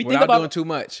 Bro, we Without think about doing too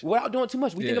much. Without doing too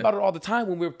much. We think about it all the time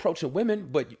when we're approaching women,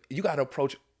 but you got to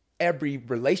approach every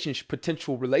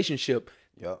potential relationship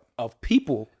of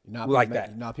people like that.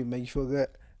 You know how people make you feel good?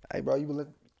 Hey, bro, you been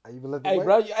lifting weight? Hey,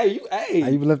 bro,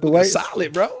 hey. You been lifting weight?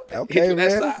 Solid, bro. Okay,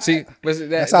 man. See,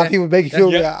 that's how people make you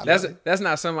feel good. That's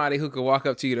not somebody who could walk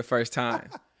up to you the first time.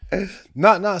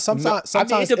 No. Sometimes I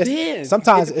mean, it depends.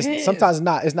 Sometimes It depends.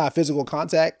 it's not physical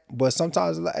contact, but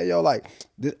sometimes like, hey, yo, like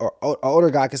or an older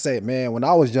guy can say, man, when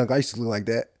I was young, I used to look like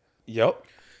that. Yep.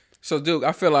 So, Duke,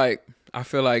 I feel like,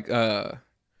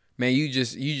 man,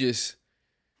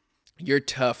 you're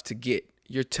tough to get.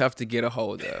 You're tough to get a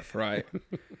hold of, right?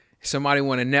 Somebody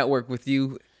want to network with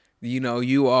you. You know,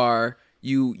 you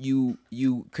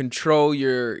control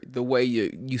the way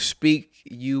you speak.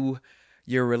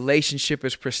 Your relationship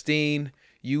is pristine.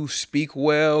 You speak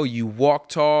well. You walk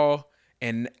tall.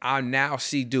 And I now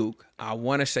see Duke. I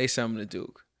want to say something to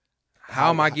Duke.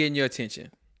 How am I getting your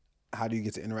attention? How do you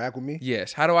get to interact with me?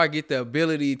 Yes. How do I get the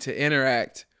ability to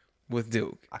interact with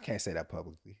Duke? I can't say that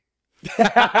publicly.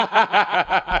 I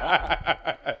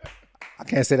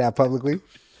can't say that publicly.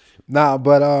 Nah,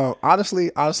 but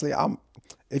honestly,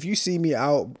 if you see me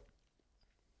out,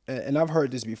 and I've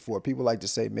heard this before, people like to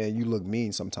say, man, you look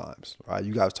mean sometimes, right?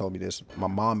 You guys told me this. My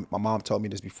mom told me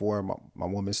this before. My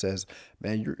woman says,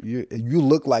 man, you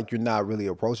look like you're not really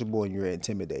approachable and you're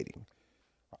intimidating.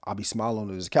 I'll be smiling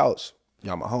on this couch.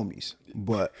 Y'all my homies.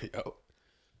 But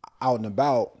out and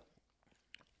about,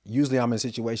 usually I'm in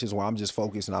situations where I'm just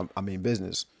focused and I'm in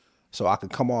business. So I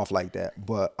could come off like that.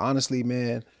 But honestly,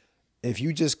 man, if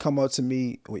you just come up to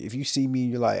me, if you see me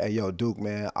and you're like, hey, yo, Duke,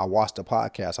 man, I watched the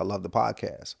podcast. I love the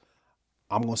podcast.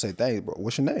 I'm going to say, thanks, bro.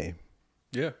 What's your name?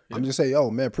 Yeah. I'm just say, yo,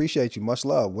 man, appreciate you. Much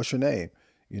love. What's your name?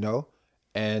 You know?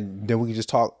 And then we can just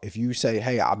talk. If you say,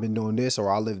 hey, I've been doing this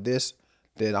or I live this,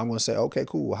 then I'm going to say, okay,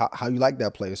 cool. How you like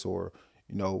that place? Or,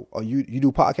 you know, or you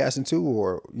do podcasting too,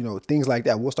 or, you know, things like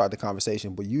that. We'll start the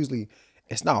conversation. But usually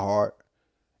it's not hard.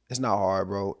 It's not hard,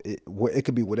 bro. It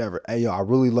could be whatever. Hey, yo, I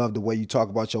really love the way you talk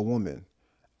about your woman.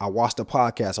 I watched the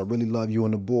podcast. I really love you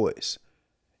and the boys.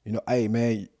 You know, hey,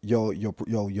 man, your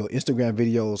Instagram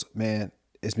videos, man,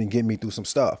 it's been getting me through some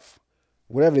stuff.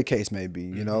 Whatever the case may be,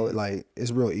 you know, like,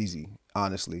 it's real easy,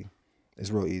 honestly.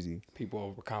 It's real easy.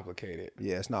 People overcomplicate it.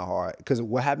 Yeah, it's not hard. Because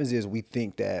what happens is we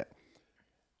think that,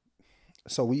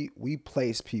 so we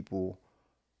place people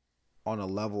on a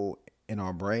level in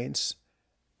our brains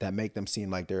that make them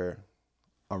seem like they're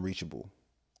unreachable,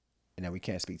 and that we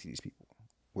can't speak to these people.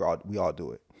 We all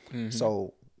do it.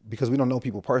 So because we don't know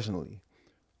people personally,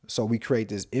 so we create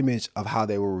this image of how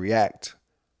they will react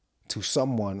to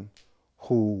someone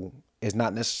who is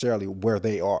not necessarily where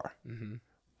they are.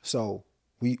 So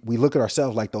we look at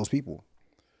ourselves like those people.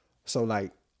 So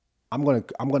like, I'm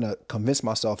gonna convince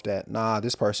myself that, nah,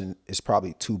 this person is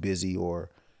probably too busy, or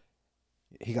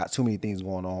he got too many things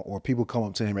going on, or people come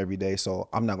up to him every day, so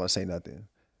I'm not gonna say nothing.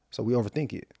 So we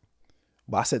overthink it.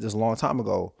 But I said this a long time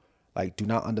ago, like, do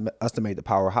not underestimate the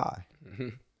power of high.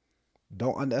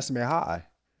 Don't underestimate high.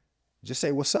 Just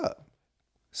say what's up.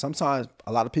 Sometimes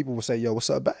a lot of people will say, yo, what's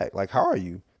up back? Like, how are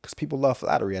you? Because people love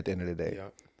flattery at the end of the day. Yeah.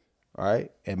 All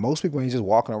right. And most people ain't just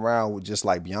walking around with just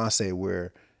like Beyonce,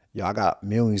 where, yo, I got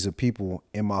millions of people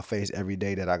in my face every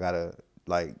day that I gotta,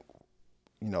 like,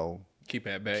 you know, Keep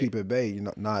at bay. keep at bay. You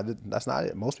know, nah, that's not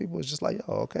it. Most people is just like,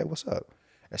 yo, okay, what's up?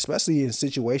 Especially in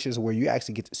situations where you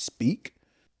actually get to speak.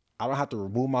 I don't have to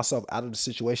remove myself out of the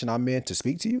situation I'm in to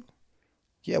speak to you.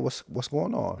 Yeah, what's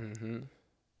going on?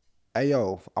 Hey,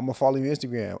 yo, I'm gonna follow your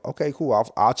Instagram. Okay,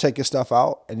 cool. I'll check your stuff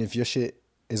out, and if your shit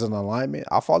is in alignment,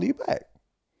 I'll follow you back.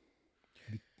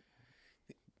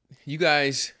 You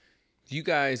guys,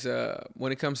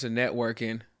 when it comes to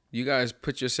networking, you guys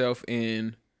put yourself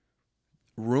in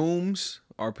rooms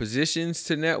or positions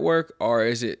to network, or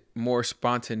is it more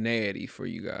spontaneity for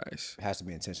you guys? It has to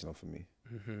be intentional for me.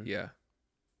 Yeah.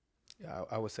 Yeah,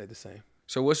 I would say the same.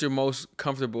 So what's your most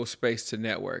comfortable space to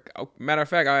network? Matter of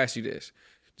fact, I'll ask you this.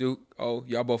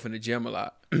 Y'all both in the gym a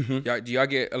lot. Do y'all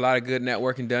get a lot of good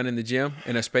networking done in the gym,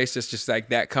 in a space that's just like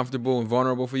that comfortable and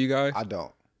vulnerable for you guys? I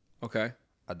don't. Okay.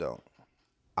 I don't.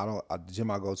 The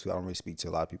gym I go to, I don't really speak to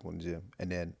a lot of people in the gym.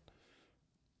 And then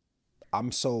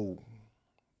I'm so,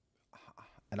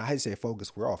 and I hate to say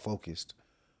focused, we're all focused.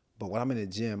 But when I'm in the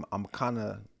gym, I'm kind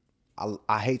of,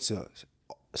 I hate to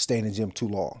stay in the gym too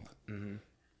long.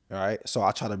 All right. So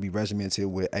I try to be regimented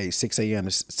with 6 a.m.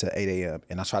 to 8 a.m.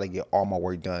 And I try to get all my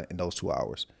work done in those 2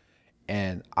 hours.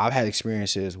 And I've had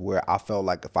experiences where I felt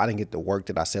like if I didn't get the work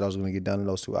that I said I was going to get done in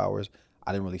those 2 hours,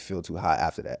 I didn't really feel too high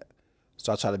after that.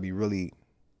 So I try to be really,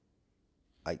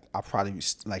 like, I probably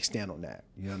like stand on that.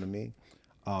 You know what I mean?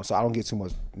 So I don't get too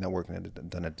much networking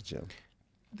done at the gym.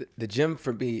 The gym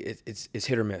for me, it's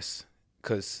hit or miss,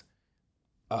 because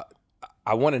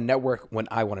I want to network when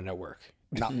I want to network.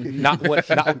 Not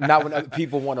when other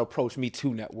people want to approach me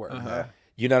to network.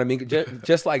 You know what I mean?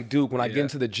 Just like Duke, when I get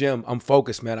into the gym, I'm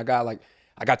focused, man. I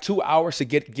got 2 hours to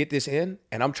get this in,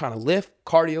 and I'm trying to lift,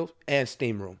 cardio, and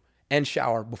steam room, and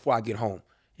shower before I get home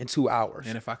in 2 hours.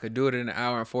 And if I could do it in an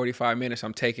hour and 45 minutes,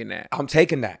 I'm taking that. I'm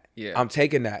taking that. Yeah. I'm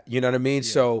taking that. You know what I mean? Yeah.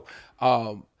 So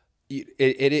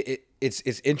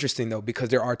it's interesting though, because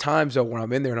there are times though when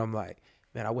I'm in there and I'm like,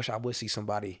 man, I wish I would see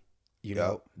somebody, you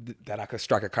know, that I could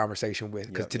strike a conversation with,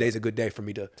 because today's a good day for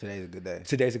me to. Today's a good day.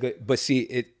 Today's a good, but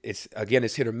see, it's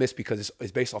hit or miss, because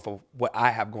it's based off of what I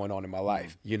have going on in my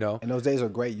life, you know? And those days are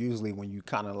great usually when you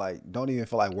kind of like don't even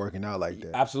feel like working out like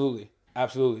that. Absolutely.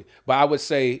 But I would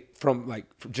say from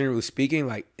generally speaking,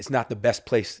 like, it's not the best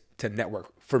place to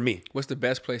network for me. What's the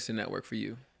best place to network for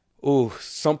you? Ooh,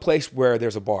 some place where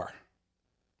there's a bar.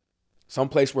 Some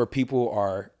place where people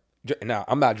are, now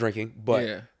I'm not drinking,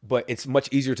 but it's much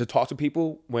easier to talk to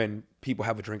people when people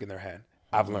have a drink in their hand.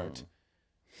 I've learned.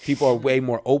 People are way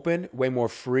more open, way more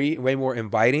free, way more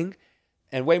inviting,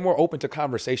 and way more open to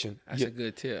conversation. That's a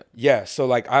good tip. Yeah. So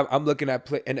like I'm looking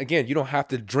at, and again, you don't have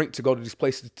to drink to go to these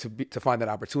places to find that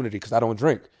opportunity, because I don't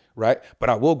drink, right? But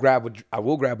I will grab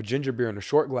a ginger beer in a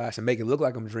short glass and make it look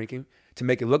like I'm drinking, to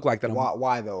make it look like that.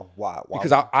 Why though? Why?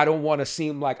 Because I don't want to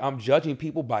seem like I'm judging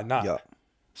people by not. Yeah.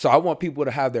 So I want people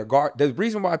to have their guard. Another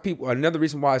reason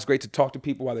why it's great to talk to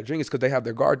people while they're drinking is because they have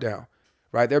their guard down,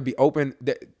 right? They'll be open.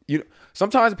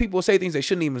 Sometimes people will say things they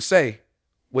shouldn't even say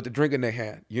with the drink in their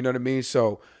hand. You know what I mean?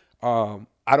 So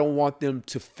I don't want them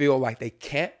to feel like they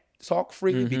can't talk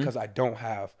freely because I don't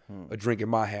have a drink in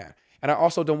my hand. And I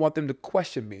also don't want them to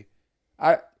question me.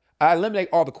 I eliminate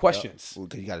all the questions.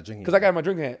 Because you got a drink. Because I got my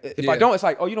drink in hand. If I don't, it's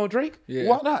like, oh, you don't drink? Yeah.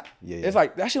 Why not? Yeah. It's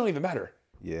like, that shit don't even matter.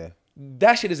 Yeah.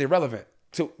 that shit is irrelevant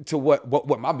to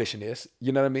what my mission is.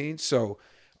 You know what I mean? So,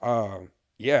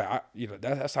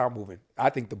 that's how I'm moving. I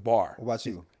think the bar. What about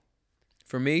you?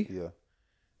 For me, Yeah.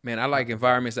 man, I like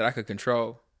environments that I could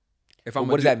control. If I'm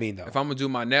What does that mean, though? If I'm gonna do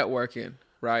my networking,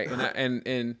 right,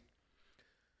 and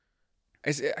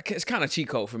it's kind of cheat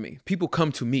code for me. People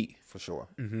come to me, For sure.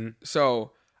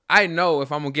 so I know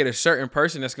if I'm gonna get a certain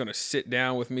person that's gonna sit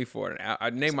down with me for an hour. I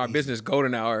name my business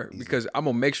Golden Hour because I'm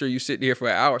gonna make sure you sit here for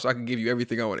an hour so I can give you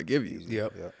everything I want to give you.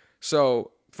 Yep. Yep.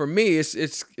 So for me,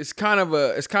 it's kind of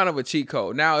a cheat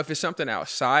code. Now, if it's something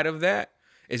outside of that,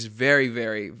 it's very,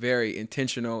 very, very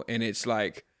intentional, and it's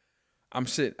like I'm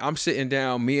sitting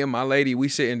down. Me and my lady, we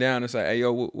sitting down. It's like, hey,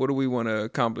 yo, what do we want to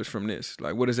accomplish from this?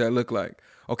 Like, what does that look like?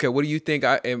 Okay, what do you think?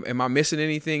 Am I missing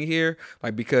anything here?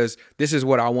 Like, because this is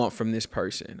what I want from this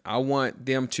person. I want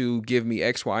them to give me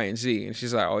X, Y, and Z. And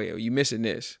she's like, oh yeah, you missing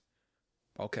this?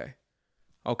 Okay,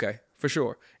 for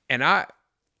sure. And I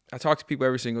talk to people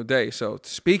every single day, so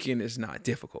speaking is not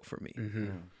difficult for me.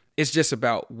 It's just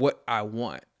about what I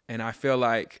want, and I feel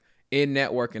like in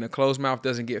networking, a closed mouth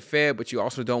doesn't get fed, but you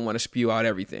also don't want to spew out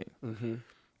everything.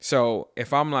 So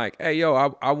if I'm like, hey, yo,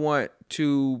 I want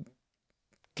to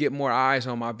get more eyes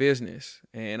on my business,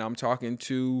 and I'm talking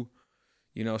to,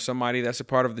 somebody that's a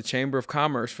part of the Chamber of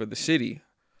Commerce for the city,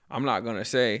 I'm not going to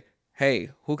say,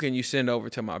 hey, who can you send over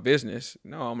to my business?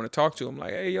 No, I'm going to talk to them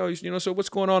like, hey, yo, so what's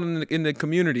going on in the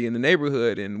community, in the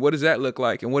neighborhood, and what does that look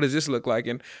like, and what does this look like,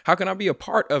 and how can I be a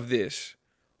part of this?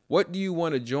 What do you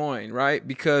want to join, right?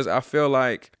 Because I feel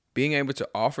like being able to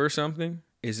offer something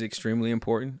is extremely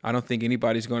important. I don't think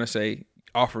anybody's going to say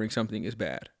offering something is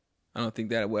bad. I don't think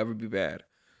that will ever be bad.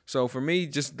 So for me,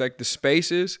 just like the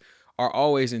spaces are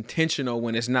always intentional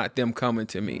when it's not them coming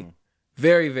to me.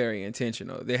 Very, very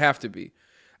intentional. They have to be.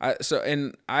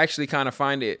 And I actually kind of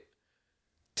find it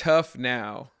tough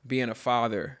now being a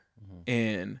father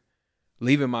and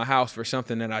leaving my house for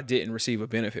something that I didn't receive a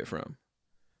benefit from.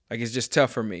 Like, it's just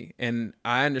tough for me. And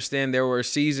I understand there were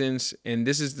seasons, and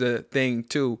this is the thing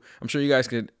too. I'm sure you guys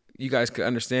could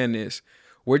understand this.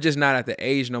 We're just not at the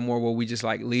age no more where we just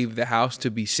like leave the house to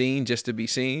be seen, just to be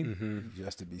seen.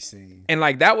 Just to be seen. And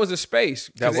like that was a space.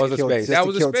 That was a space. That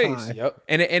was a space. Time. Yep.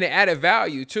 And it added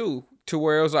value too, to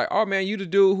where it was like, oh man, you the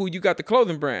dude who you got the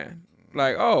clothing brand.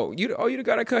 Like, you the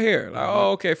guy that cut hair. Like,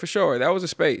 oh, okay, for sure. That was a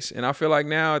space. And I feel like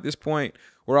now at this point,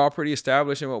 we're all pretty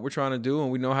established in what we're trying to do,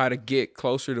 and we know how to get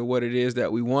closer to what it is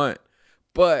that we want.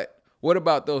 But what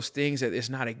about those things that it's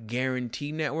not a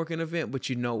guaranteed networking event, but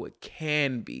it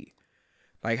can be?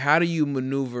 Like, how do you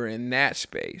maneuver in that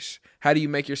space? How do you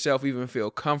make yourself even feel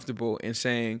comfortable in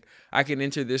saying, I can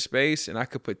enter this space and I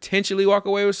could potentially walk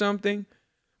away with something,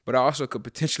 but I also could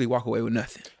potentially walk away with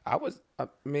nothing?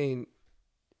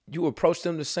 You approach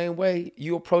them the same way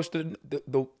you approach the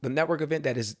network event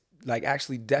that is like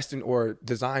actually destined or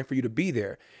designed for you to be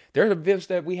there. There are events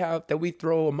that we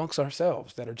throw amongst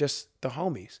ourselves that are just the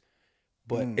homies.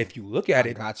 But if you look at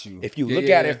it, if you look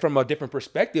at it from a different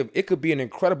perspective, it could be an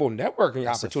incredible networking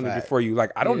opportunity for you.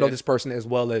 Like, I don't know this person as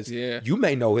well as you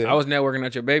may know him. I was networking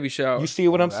at your baby shower. You see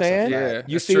what I'm saying? Yeah,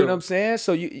 you see what I'm saying?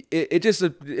 So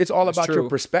it's all about your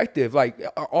perspective. Like,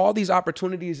 all these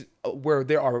opportunities where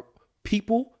there are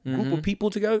people, group of people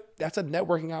together, that's a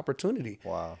networking opportunity.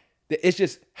 Wow. It's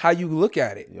just how you look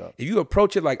at it. Yep. If you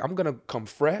approach it like, I'm going to come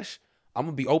fresh, I'm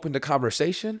going to be open to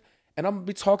conversation, and I'm going to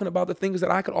be talking about the things that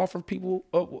I could offer people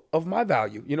of my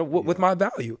value, with my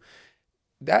value.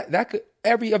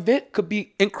 Every event could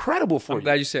be incredible for you. I'm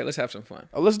glad you said, let's have some fun.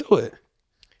 Oh, let's do it.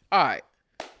 All right.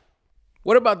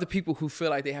 What about the people who feel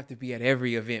like they have to be at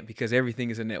every event because everything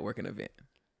is a networking event?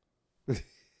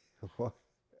 What?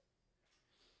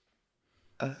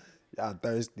 Y'all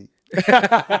thirsty.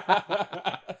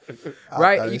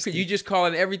 Right? Thirsty. You just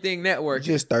calling everything networking.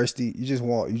 You're just thirsty. You just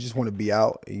want to be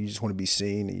out, and you just want to be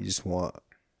seen, and you just want.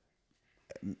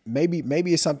 Maybe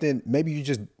it's something. Maybe you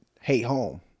just hate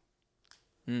home.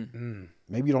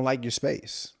 Maybe you don't like your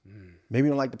space. Maybe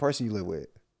you don't like the person you live with.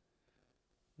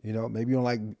 Maybe you don't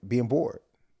like being bored.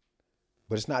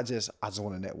 But it's not just I just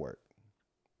want to network.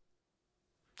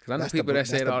 Because I know people that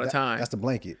say it all the time. That's the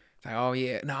blanket. Like, oh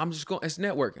yeah, no, I'm just going. It's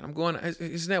networking.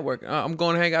 It's networking. I'm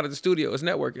going to hang out at the studio. It's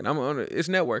networking. It's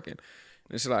networking. And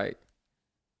it's like.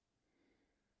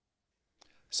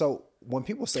 So when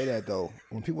people say that though,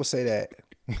 and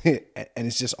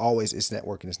it's just always it's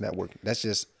networking. That's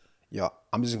just,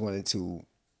 I'm just going to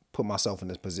put myself in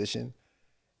this position,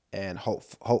 and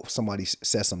hope somebody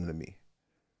says something to me.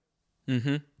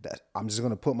 That I'm just going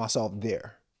to put myself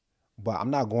there, but I'm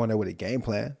not going there with a game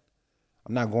plan.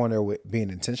 I'm not going there with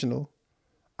being intentional.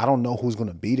 I don't know who's going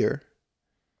to be there.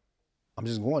 I'm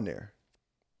just going there.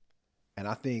 And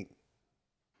I think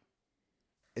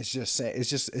it's just saying it's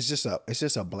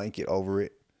just a blanket over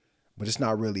it, but it's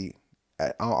not really.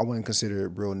 I wouldn't consider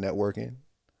it real networking.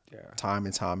 Yeah. Time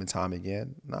and time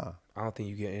again. Nah. I don't think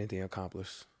you get anything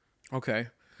accomplished. Okay.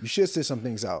 You should sit some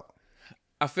things out.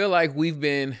 I feel like we've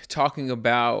been talking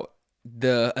about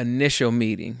the initial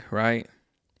meeting, right?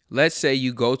 Let's say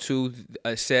you go to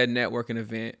a said networking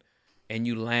event and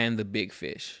you land the big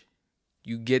fish.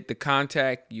 You get the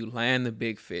contact, you land the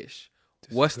big fish.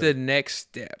 What's the next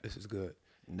step? This is good.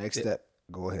 Next step,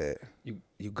 go ahead.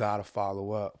 You gotta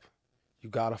follow up. You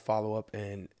gotta follow up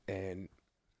and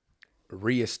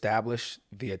reestablish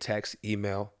via text,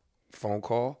 email, phone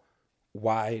call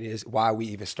why we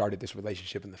even started this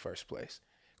relationship in the first place.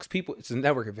 Because people, it's a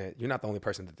network event. You're not the only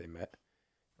person that they met,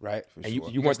 right? And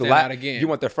you weren't the last. You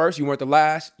weren't the first. You weren't the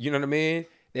last. You know what I mean?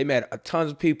 They met a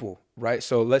tons of people, right?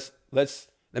 So let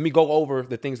me go over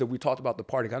the things that we talked about at the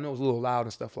party. I know it was a little loud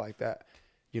and stuff like that.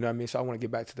 You know what I mean? So I want to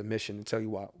get back to the mission and tell you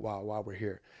why we're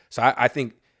here. So I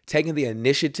think taking the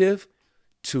initiative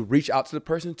to reach out to the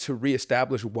person to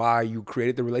reestablish why you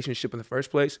created the relationship in the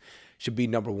first place should be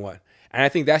number one. And I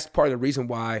think that's part of the reason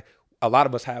why a lot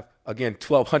of us have, again,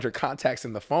 1,200 contacts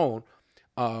in the phone,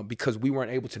 because we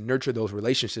weren't able to nurture those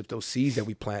relationships, those seeds that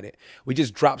we planted. We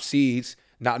just dropped seeds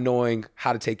not knowing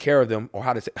how to take care of them or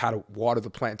how to water the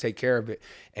plant and take care of it.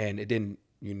 And it didn't,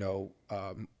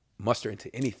 muster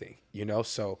into anything,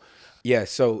 So, yeah.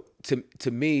 So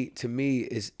to me,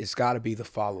 it's got to be the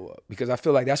follow up, because I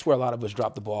feel like that's where a lot of us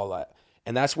drop the ball at,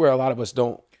 and that's where a lot of us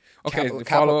don't. Okay,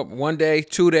 follow up 1 day,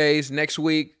 2 days, next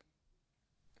week.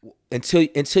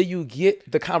 Until you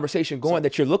get the conversation going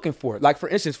that you're looking for. Like, for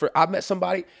instance, I met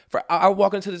somebody. I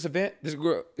walk into this event. This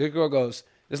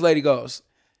lady goes,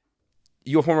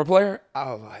 "You a former player?"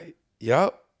 I was like,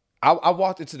 "Yup." I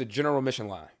walked into the general mission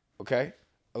line. Okay.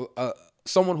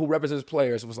 Someone who represents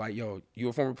players was like, "Yo, you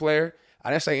a former player?"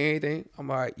 I didn't say anything. I'm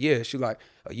like, "Yeah." She's like,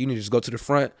 "You need to just go to the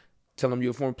front, tell them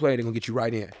you're a former player. They're gonna get you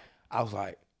right in." I was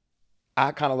like,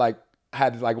 I kind of like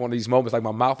had like one of these moments, like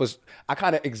my mouth was, I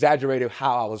kind of exaggerated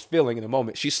how I was feeling in the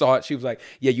moment. She saw it. She was like,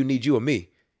 "Yeah, you need you and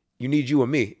me. You need you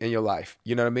and me in your life."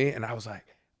 You know what I mean? And I was like,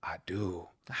 I do.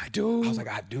 I was like,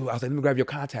 "I do." I was like, "Let me grab your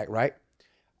contact," right?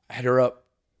 I had her up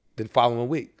the following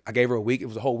week. I gave her a week. It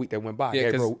was a whole week that went by.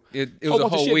 Yeah, because it was a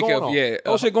whole week of,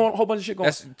 whole bunch of shit going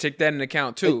on. Take that into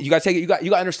account too. You gotta take it. You got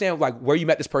to understand like where you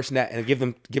met this person at, and give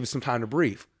it some time to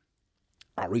breathe.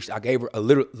 I gave her a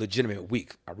legitimate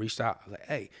week. I reached out. I was like,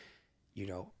 "Hey,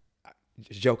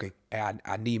 just joking. Hey,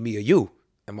 I need me a you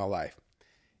in my life."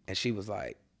 And she was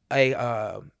like, "Hey,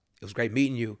 it was great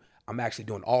meeting you. I'm actually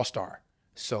doing All-Star.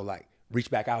 So like, reach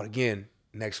back out again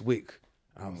next week."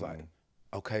 And I was like,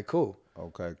 "Okay, cool."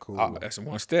 Okay, cool. That's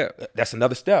one step. That's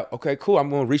another step. Okay, cool. I'm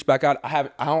going to reach back out.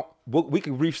 We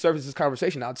can resurface this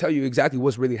conversation. I'll tell you exactly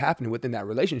what's really happening within that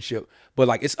relationship. But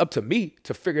like, it's up to me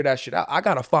to figure that shit out. I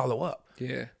got to follow up.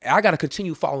 Yeah. I got to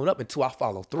continue following up until I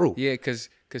follow through. Yeah, because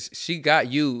she got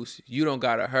used. You don't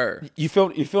got her. You feel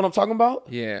what I'm talking about?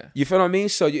 Yeah. You feel what I mean?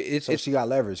 So she got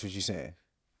leverage, what you saying?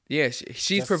 Yeah,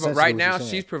 she's right now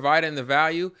she's providing the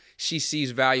value. She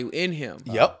sees value in him.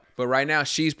 Yep. But right now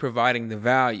she's providing the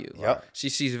value. Yep. She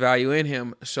sees value in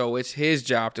him, so it's his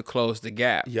job to close the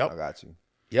gap. Yep. I got you.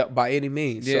 Yep, by any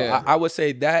means. Yeah. So I would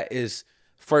say that is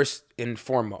first and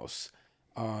foremost.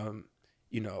 The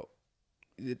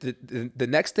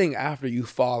next thing after you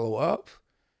follow up,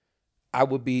 I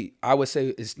would say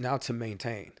is now to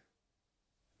maintain.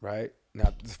 Right?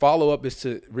 Now the follow up is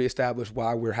to reestablish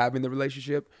why we're having the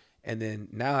relationship. And then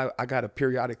now I got to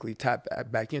periodically tap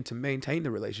back in to maintain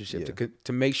the relationship,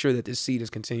 to make sure that this seed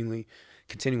is continuing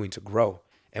to grow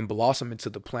and blossom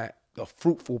into a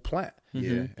fruitful plant.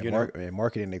 Yeah. And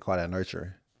marketing, they call that nurturing.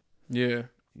 Yeah.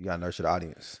 You got to nurture the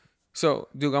audience. So,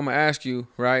 Duke, I'm going to ask you,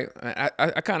 right?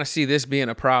 I kind of see this being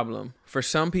a problem for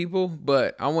some people,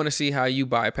 but I want to see how you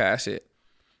bypass it.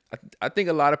 I think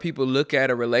a lot of people look at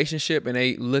a relationship and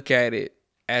they look at it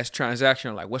as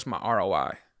transactional, like, what's my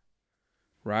ROI?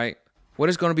 Right? What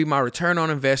is going to be my return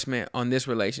on investment on this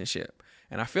relationship?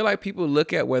 And I feel like people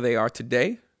look at where they are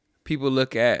today. People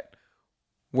look at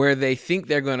where they think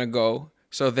they're going to go.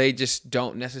 So they just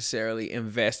don't necessarily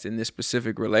invest in this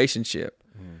specific relationship.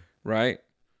 Right?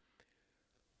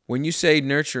 When you say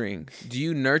nurturing, do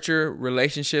you nurture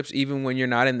relationships even when you're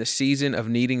not in the season of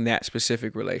needing that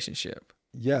specific relationship?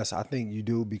 Yes, I think you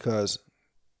do, because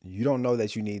you don't know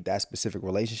that you need that specific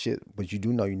relationship, but you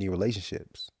do know you need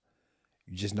relationships.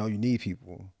 You just know you need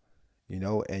people,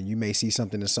 and you may see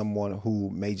something in someone who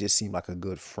may just seem like a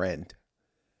good friend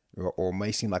or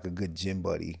may seem like a good gym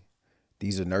buddy.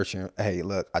 These are nurturing. Hey,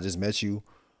 look, I just met you.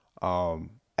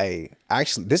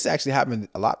 This actually happened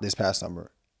a lot this past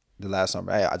summer. the last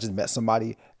summer. Hey, I just met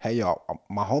somebody. Hey, y'all,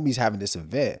 my homie's having this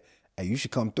event. Hey, you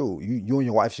should come through. You and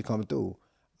your wife should come through.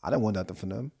 I didn't want nothing from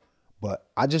them. But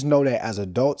I just know that as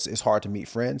adults, it's hard to meet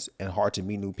friends and hard to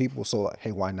meet new people. So, like,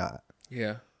 hey, why not?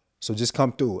 Yeah. So just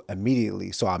come through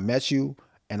immediately. So I met you,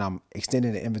 and I'm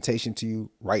extending an invitation to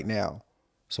you right now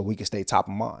so we can stay top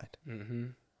of mind.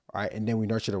 All right. And then we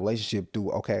nurture the relationship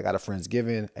through, okay, I got a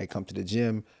Friendsgiving. Hey, come to the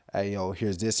gym. Hey, yo,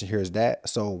 here's this and here's that.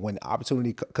 So when the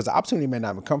opportunity, because the opportunity may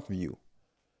not even come from you.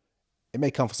 It may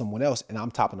come from someone else, and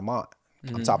I'm top of the mind.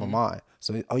 I'm top of mind.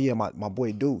 So, oh yeah, my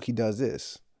boy Duke, he does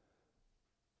this.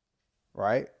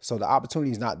 Right? So the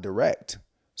opportunity is not direct.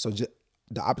 So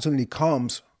the opportunity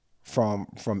comes from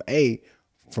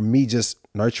me just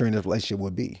nurturing this relationship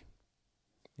with B.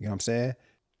 You know what I'm saying?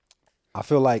 I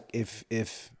feel like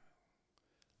if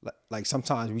like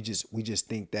sometimes we just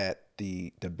think that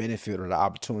the benefit or the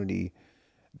opportunity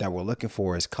that we're looking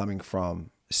for is coming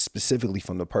from specifically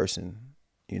from the person,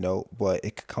 you know, but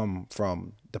it could come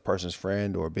from the person's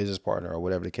friend or business partner or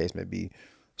whatever the case may be.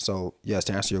 So yes,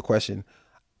 to answer your question,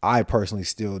 I personally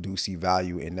still do see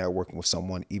value in networking with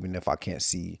someone, even if I can't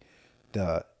see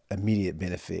the immediate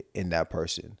benefit in that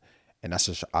person. And that's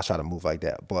just, I try to move like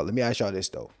that. But let me ask y'all this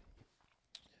though.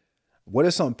 What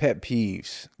are some pet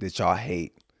peeves that y'all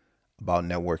hate about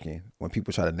networking when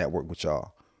people try to network with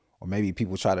y'all? Or maybe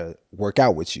people try to work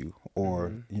out with you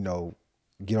or, you know,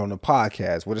 get on the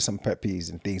podcast. What are some pet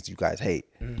peeves and things you guys hate?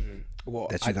 Well,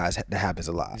 that happens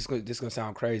a lot. This gonna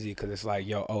sound crazy because it's like,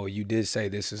 yo, oh, you did say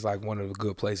this is like one of the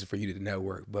good places for you to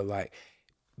network, but like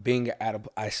being at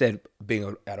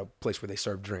a place where they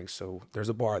serve drinks, so there's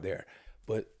a bar there,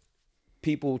 but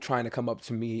people trying to come up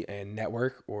to me and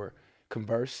network or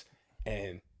converse,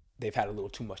 and they've had a little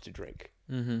too much to drink,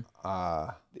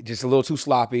 just a little too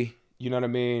sloppy. You know what I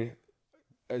mean?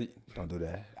 Don't do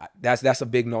that. That's a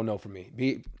big no for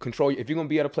me. Control. If you're gonna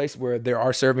be at a place where there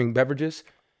are serving beverages,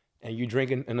 and you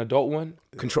drinking an adult one,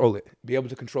 control it. Be able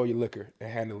to control your liquor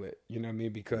and handle it. You know what I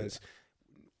mean? Because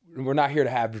we're not here to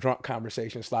have drunk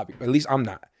conversations, sloppy. At least I'm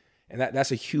not. And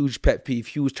that's a huge pet peeve,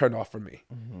 huge turnoff for me.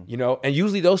 You know? And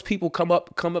usually those people come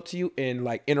up to you and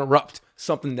like interrupt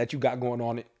something that you got going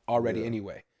on already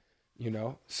anyway. You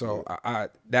know? So I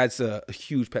that's a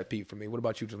huge pet peeve for me. What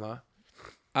about you, Jelon?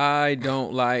 I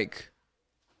don't like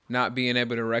not being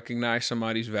able to recognize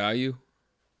somebody's value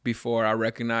before I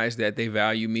recognize that they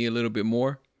value me a little bit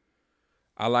more.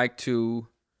 I like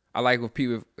when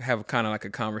people have kind of like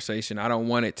a conversation. I don't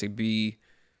want it to be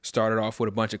started off with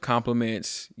a bunch of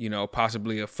compliments, you know,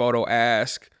 possibly a photo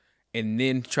ask, and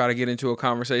then try to get into a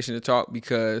conversation to talk,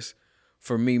 because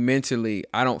for me mentally,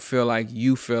 I don't feel like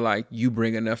you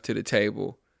bring enough to the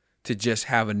table to just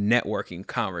have a networking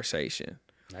conversation.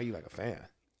 Now you like a fan.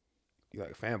 You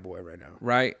like a fanboy right now.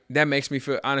 Right? That makes me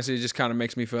feel, honestly, it just kind of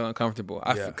makes me feel uncomfortable.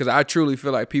 Because I truly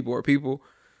feel like people are people.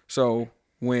 So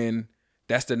when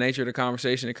that's the nature of the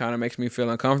conversation, it kind of makes me feel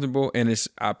uncomfortable, and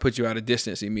I put you at a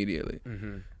distance immediately.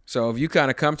 So if you kind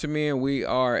of come to me and we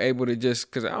are able to just,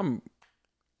 because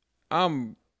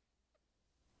I'm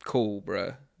cool,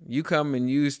 bruh. You come and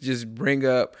you just bring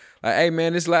up, like, hey,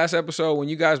 man, this last episode when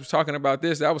you guys were talking about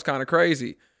this, that was kind of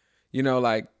crazy. You know,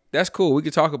 like, that's cool. We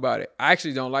could talk about it. I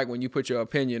actually don't like when you put your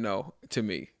opinion, though, to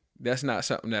me. That's not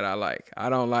something that I like. I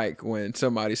don't like when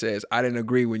somebody says, I didn't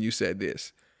agree when you said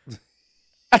this.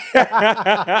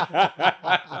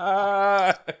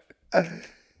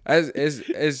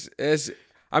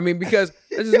 I mean, because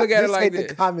let's just look at it like this.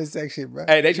 The comment section, bro.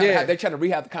 Hey, they trying to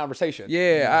rehab the conversation.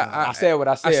 Yeah, I said what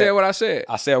I said. I said what I said.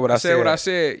 I said what I said. What I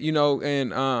said. You know,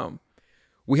 and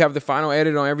we have the final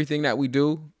edit on everything that we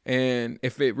do. And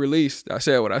if it released, I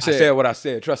said what I said. I said what I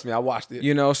said. Trust me, I watched it.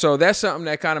 You know, so that's something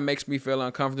that kind of makes me feel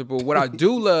uncomfortable. What I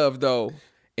do love, though,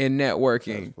 in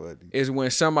networking is when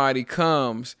somebody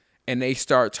comes and they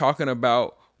start talking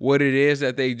about what it is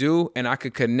that they do, and I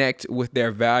could connect with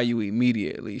their value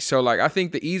immediately. So, like, I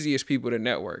think the easiest people to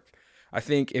network, I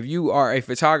think if you are a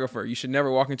photographer, you should never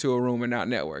walk into a room and not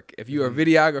network. If you're a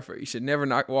videographer, you should never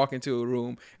not walk into a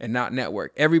room and not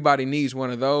network. Everybody needs one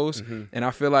of those. And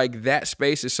I feel like that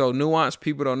space is so nuanced,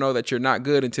 people don't know that you're not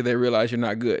good until they realize you're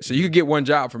not good. So you could get one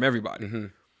job from everybody.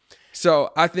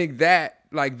 So I think that,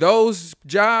 like, those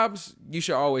jobs, you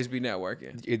should always be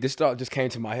networking. This thought just came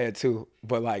to my head too.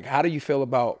 But like, how do you feel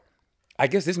about, I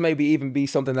guess this maybe even be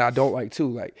something that I don't like too.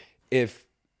 Like if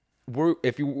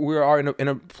we are in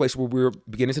a place where we're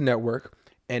beginning to network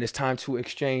and it's time to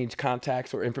exchange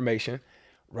contacts or information,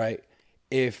 right?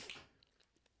 If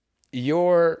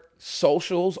your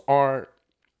socials aren't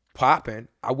popping,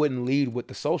 I wouldn't lead with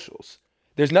the socials.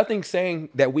 There's nothing saying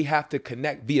that we have to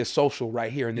connect via social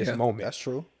right here in this moment. That's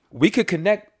true. We could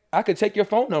connect. I could take your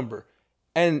phone number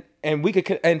and we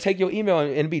could and take your email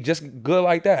and be just good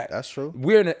like that. That's true.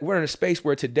 We're in a space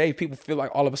where today people feel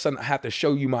like all of a sudden I have to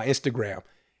show you my Instagram.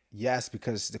 Yes,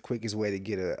 because it's the quickest way to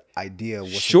get an idea of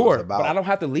what Sure, it's about. but I don't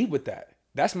have to lead with that.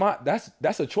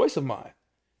 That's a choice of mine.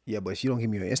 Yeah, but if you don't give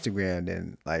me your Instagram,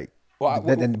 then like, Well,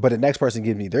 but the next person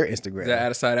gives me their Instagram. Is that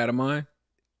out of sight, out of mind?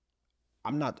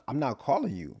 I'm not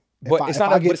calling you. But it's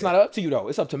not up to you though.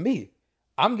 It's up to me.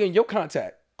 I'm getting your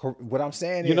contact. What I'm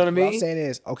saying, You know what I mean? I'm saying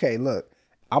is, okay, look,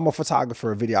 I'm a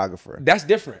photographer, a videographer. That's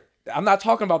different. I'm not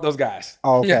talking about those guys.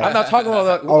 Oh, okay. I'm not talking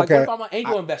about like, Okay. what if I'm an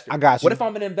angel investor? I got you. What if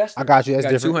I'm an investor? I got you. That's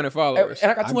Got different. 200 followers.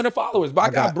 And I got 200 followers, but I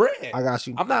got brand. I got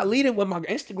you. I'm not leading with my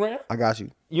Instagram. I got you.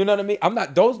 You know what I mean? I'm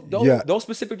not those Yeah. those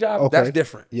specific jobs. Okay. That's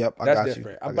different. Yep, I that's got you.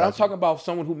 different. I But got I'm you. talking about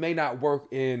someone who may not work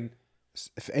in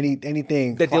If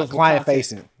anything that deals with client content.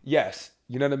 facing. Yes,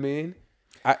 you know what I mean.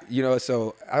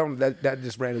 So I don't. That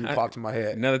just randomly popped in my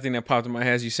head. Another thing that popped in my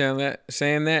head is you saying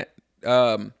that.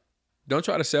 Don't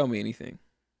try to sell me anything.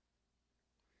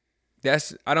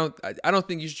 I don't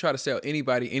think you should try to sell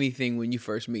anybody anything when you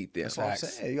first meet them. That's what I'm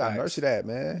saying. You gotta nurture that,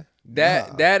 man.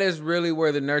 That is really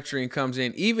where the nurturing comes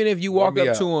in. Even if you walk Warm me up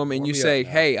up. to them and Warm you me say, up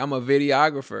now. "Hey, I'm a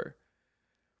videographer."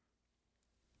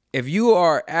 If you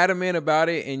are adamant about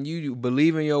it and you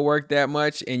believe in your work that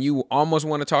much and you almost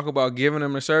want to talk about giving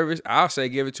them a service, I'll say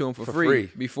give it to them for free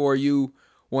before you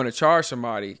want to charge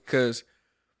somebody, because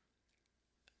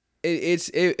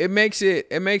it makes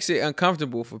it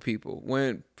uncomfortable for people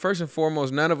when, first and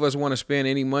foremost, none of us want to spend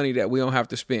any money that we don't have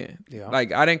to spend. Yeah.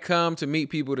 Like, I didn't come to meet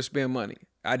people to spend money.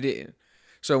 I didn't.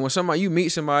 So when you meet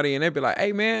somebody and they be like,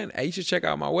 "Hey man, you should check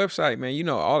out my website, man. You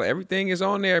know, everything is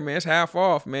on there, man. It's half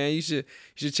off, man. You should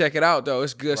check it out though.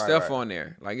 It's good stuff on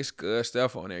there. Like, it's good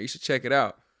stuff on there. You should check it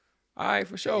out." All right,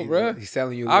 for sure, bro. He's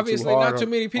selling you a little Obviously, too hard not too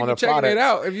on- many on people the checking it products.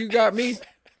 out. If you got me.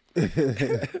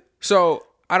 So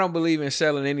I don't believe in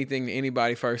selling anything to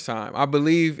anybody first time. I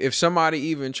believe if somebody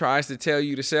even tries to tell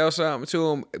you to sell something to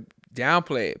them,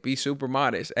 downplay it. Be super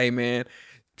modest. Hey man,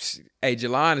 hey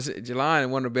Jelon is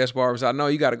one of the best barbers I know.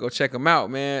 You got to go check him out,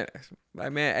 man.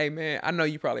 Like, man, hey man, I know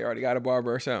you probably already got a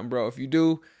barber or something, bro. If you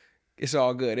do, it's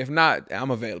all good. If not,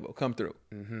 I'm available. Come through.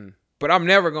 Mm-hmm. But I'm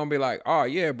never gonna be like, "Oh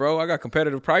yeah, bro, I got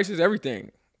competitive prices,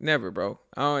 everything." Never, bro.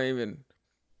 I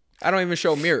don't even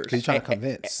show mirrors. Cause you're trying to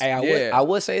convince. Hey, I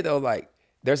would say though, like,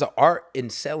 there's an art in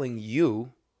selling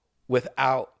you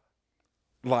without,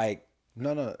 like,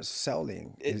 No,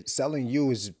 selling. Selling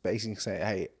you is basically saying,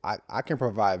 "Hey, I can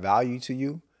provide value to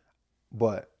you,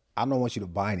 but I don't want you to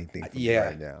buy anything from me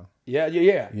right now." yeah.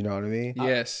 You know what I mean?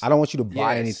 Yes. I don't want you to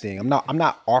buy Yes. anything. I'm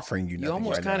not offering you nothing. You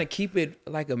almost right kind now. of keep it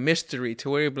like a mystery to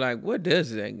where you be like, "What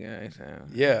does that guy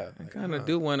sound?" Yeah. I kind of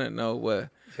do want to know what.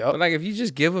 Yup. But like, if you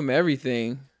just give them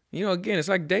everything, you know, again, it's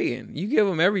like dating. You give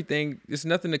them everything, there's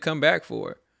nothing to come back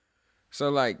for. So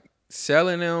like,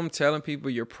 selling them, telling people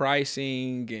your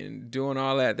pricing and doing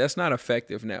all that, that's not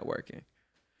effective networking.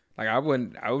 Like, I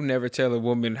would never tell a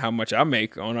woman how much I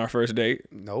make on our first date.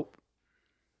 Nope.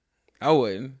 I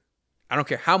wouldn't. I don't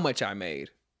care how much I made.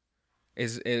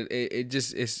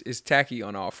 It's tacky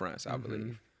on all fronts, I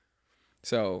believe.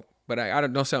 So, but I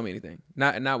don't sell me anything.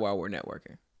 Not while we're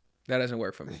networking. That doesn't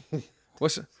work for me.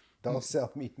 Don't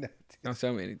sell me nothing. Don't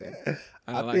sell me anything.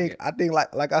 I think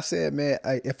like I said, man,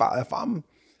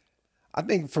 I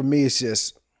think for me it's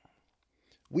just,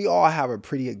 we all have a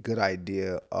pretty good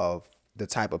idea of the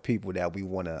type of people that we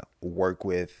want to work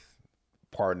with,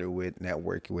 partner with,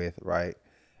 network with, right?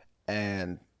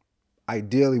 And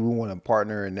ideally we want to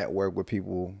partner and network with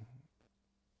people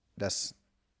that's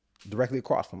directly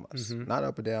across from us, not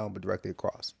up or down, but directly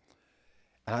across.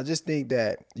 And I just think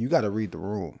that you got to read the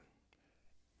room.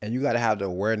 And you got to have the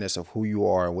awareness of who you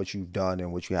are and what you've done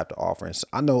and what you have to offer. And so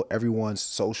I know everyone's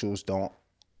socials don't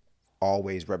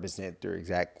always represent their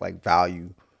exact like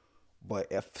value, but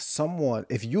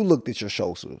if you looked at your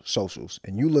socials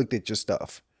and you looked at your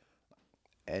stuff,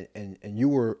 and you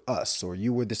were us or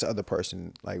you were this other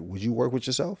person, like, would you work with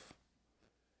yourself?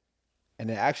 And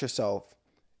then ask yourself,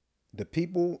 the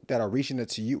people that are reaching out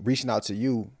to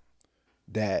you,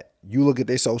 that you look at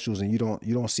their socials and you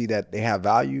don't see that they have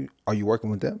value, are you working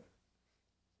with them?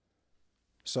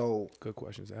 So Good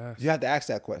questions to ask. you have to ask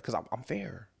that question, because I'm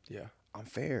fair. Yeah. I'm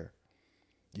fair.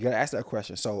 You got to ask that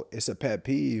question. So it's a pet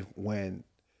peeve when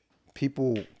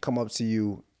people come up to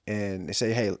you and they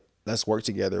say, "Hey, let's work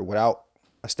together," without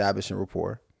establishing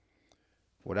rapport,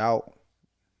 without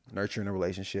nurturing a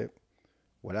relationship,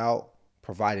 without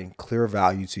providing clear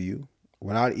value to you,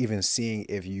 without even seeing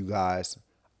if you guys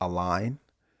align.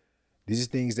 These are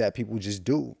things that people just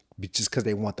do just because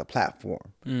they want the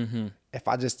platform. Mm-hmm. If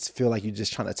I just feel like you're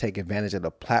just trying to take advantage of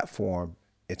the platform,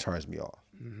 it turns me off.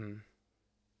 Mm-hmm.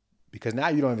 Because now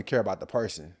you don't even care about the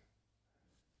person.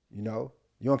 You know,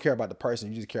 you don't care about the person.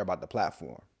 You just care about the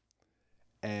platform.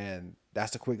 And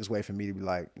that's the quickest way for me to be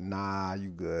like, nah, you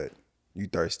good. You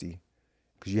thirsty.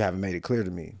 Because you haven't made it clear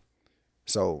to me.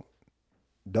 So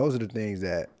those are the things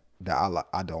that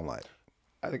I don't like.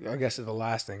 I guess the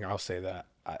last thing I'll say that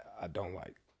I don't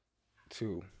like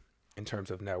too, in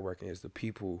terms of networking, is the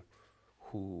people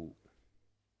who,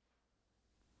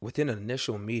 within an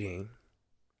initial meeting,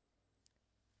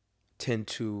 tend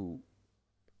to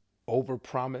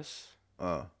overpromise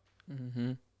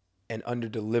and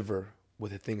underdeliver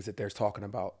with the things that they're talking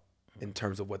about in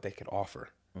terms of what they could offer.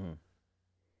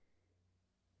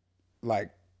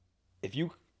 Like, if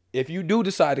you do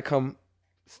decide to come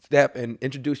step and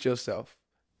introduce yourself,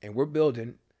 and we're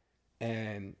building,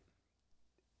 and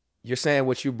you're saying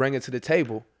what you bring to the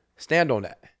table, stand on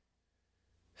that.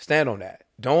 Stand on that.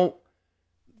 Don't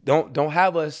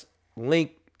have us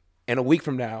link in a week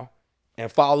from now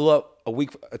and follow up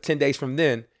 10 days from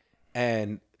then,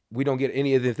 and we don't get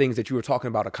any of the things that you were talking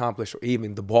about accomplished, or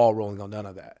even the ball rolling on none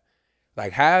of that.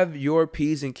 Like, have your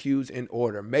P's and Q's in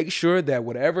order. Make sure that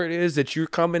whatever it is that you're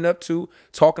coming up to,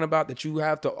 talking about, that you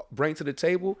have to bring to the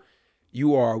table,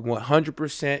 you are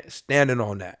 100% standing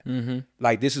on that.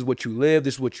 Like, this is what you live,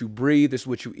 this is what you breathe, this is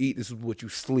what you eat, this is what you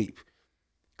sleep.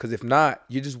 Because if not,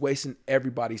 you're just wasting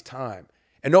everybody's time.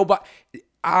 And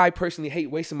I personally hate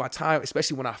wasting my time,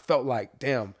 especially when I felt like,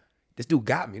 damn, this dude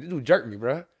got me. This dude jerked me,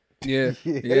 bro. Yeah.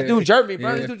 This dude jerked me,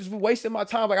 bro. This dude just wasting my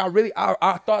time. Like,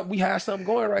 I thought we had something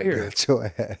going right here.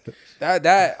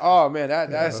 That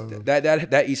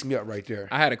eats me up right there.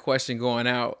 I had a question going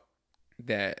out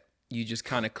that you just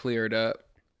kind of cleared up,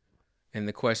 and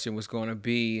the question was going to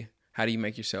be, how do you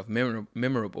make yourself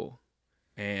memorable?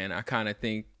 And I kind of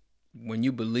think when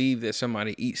you believe that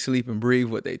somebody eats, sleep, and breathe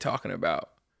what they talking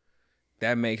about,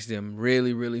 that makes them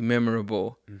really, really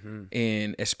memorable.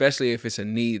 And especially if it's a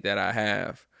need that I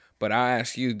have. But I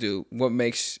ask you, dude, what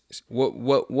makes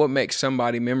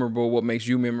somebody memorable? What makes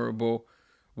you memorable?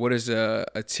 What is a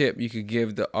tip you could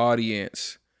give the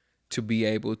audience to be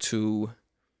able to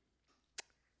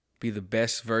be the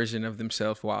best version of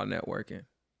themselves while networking?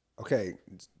 Okay,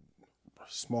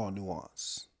 small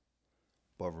nuance,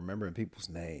 but remembering people's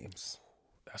names.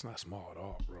 That's not small at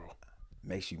all, bro.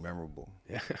 Makes you memorable.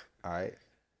 Yeah. All right.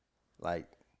 Like,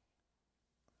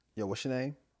 yo, what's your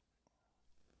name?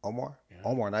 Omar? Yeah.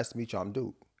 Omar, nice to meet you. I'm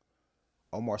Duke.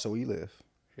 Omar, so where you live?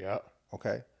 Yeah.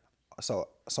 Okay. So,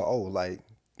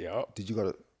 yeah. Did you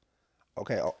go to,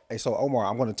 okay. Hey, so Omar,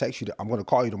 I'm going to text you. I'm going to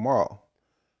call you tomorrow.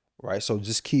 Right. So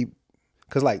just keep,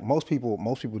 cause like most people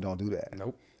don't do that.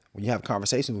 Nope. When you have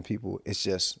conversations with people, it's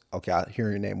just, okay, I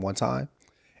hear your name one time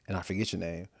and I forget your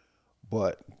name.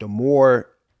 But the more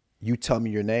you tell me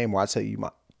your name, or I tell you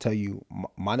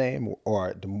my name,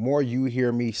 or the more you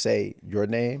hear me say your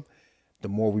name, the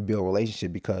more we build a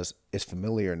relationship, because it's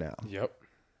familiar now. Yep.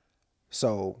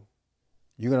 So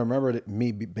you're going to remember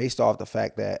me based off the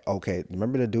fact that, okay,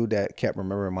 remember the dude that kept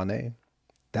remembering my name?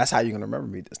 That's how you're going to remember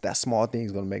me. That small thing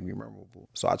is going to make me memorable.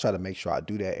 So I try to make sure I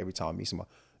do that every time I meet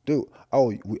somebody. Dude,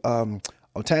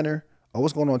 Tanner. Oh,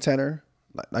 what's going on, Tanner?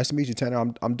 Nice to meet you,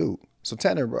 Tanner. I'm Duke. So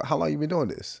Tanner, bro, how long you been doing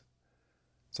this?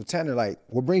 So Tanner, like,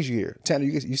 what brings you here? Tanner,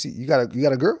 you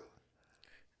got a girl?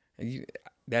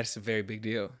 That's a very big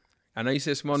deal. I know you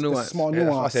said small nuance. Small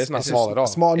nuance. It's not small at all.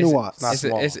 Small nuance.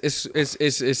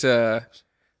 It's a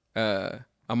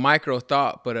micro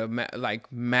thought, but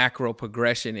like macro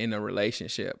progression in a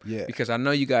relationship. Yeah. Because I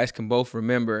know you guys can both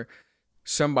remember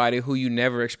somebody who you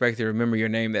never expect to remember your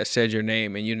name, that said your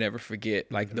name, and you never forget,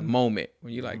 like the moment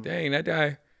when you're like, dang, that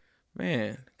guy,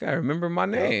 man, gotta remember my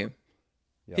name.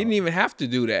 He didn't even have to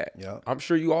do that. Yeah. I'm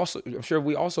sure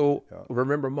we also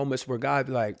remember moments where God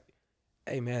be like,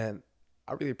 hey man,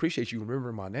 I really appreciate you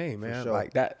remembering my name, man. Sure.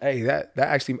 Like that, hey, that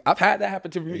actually, I've had that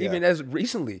happen to me even as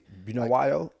recently. You know why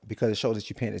though? Because it shows that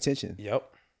you're paying attention.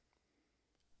 Yep.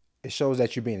 It shows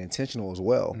that you're being intentional as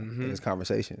well in this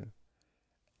conversation.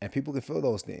 And people can feel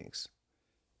those things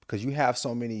because you have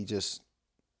so many just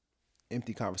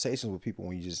empty conversations with people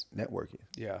when you just networking.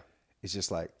 Yeah. It's just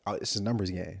like, oh, it's a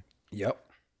numbers game. Yep.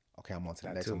 Okay, I'm on to the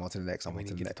That next. too. I'm on to the next. I'm on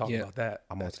to the next. Talk about that.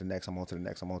 I'm on to the next. I'm on to the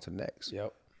next. I'm on to the next.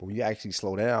 Yep. But when you actually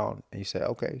slow down and you say,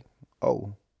 okay,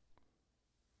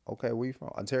 where you from?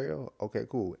 Ontario? Okay,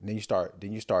 cool. And then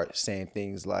you start saying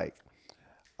things like,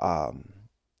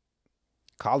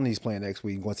 Colony's playing next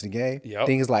week, going to the game. Yep.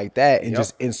 Things like that, and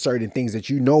just inserting things that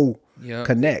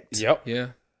connect. Yep. Yeah.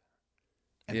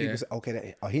 And people say,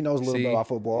 okay, he knows a little bit about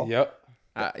football. Yep.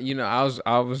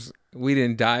 We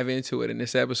didn't dive into it in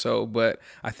this episode, but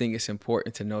I think it's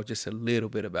important to know just a little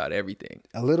bit about everything.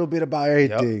 A little bit about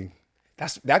everything. Yep.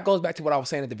 that goes back to what I was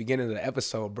saying at the beginning of the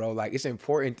episode, bro. Like, it's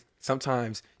important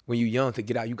sometimes when you're young to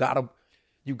get out. You gotta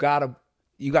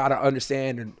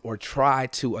understand or try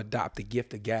to adopt the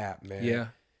gift of gab, man. Yeah.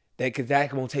 That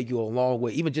gonna take you a long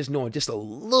way. Even just knowing just a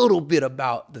little bit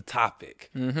about the topic,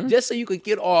 just so you could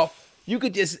get off. You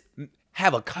could just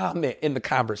have a comment in the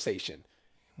conversation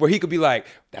where he could be like,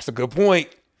 "That's a good point,"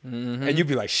 and you'd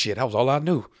be like, "Shit, that was all I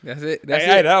knew." That's it. That's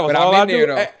Hey, it. that was But all I'm I in knew.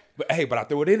 there, though. But I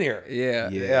threw it in there. Yeah.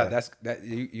 Yeah, that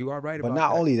you are right But about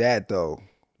not that. only that though,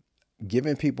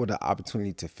 giving people the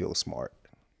opportunity to feel smart,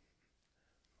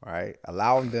 right?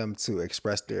 Allowing them to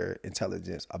express their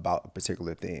intelligence about a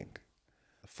particular thing.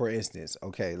 For instance,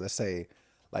 okay, let's say,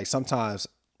 like sometimes,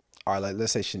 or like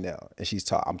let's say Chanel, and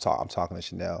I'm talking to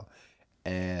Chanel,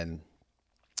 and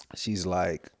she's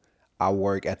like, I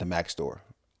work at the Mac store.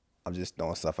 I'm just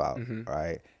throwing stuff out,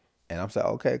 right? And I'm saying,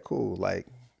 okay, cool. Like,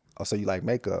 oh, so you like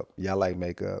makeup? Yeah, I like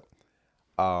makeup.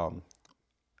 That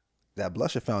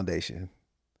blusher foundation.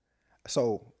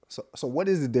 So what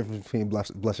is the difference between blush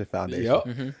and foundation? Yep.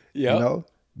 You Yep. know,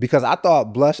 because I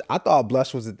thought blush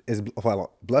was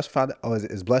blush foundation. Oh,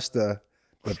 is blush the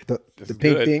pink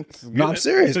good. thing? It's No, I'm good.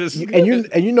 serious. It's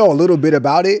And you know a little bit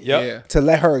about it. Yep. Yeah. To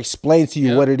let her explain to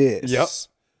you what it is. Yep.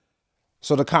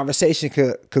 So the conversation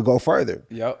could go further.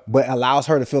 Yep. But allows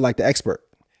her to feel like the expert,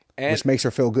 And which makes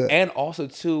her feel good. And also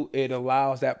too, it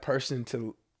allows that person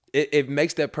to it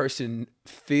makes that person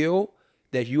feel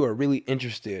that you are really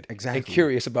interested Exactly. and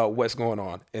curious about what's going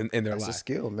on in their That's life. a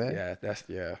skill, man. Yeah,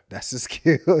 That's a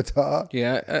skill, dog.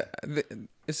 Yeah,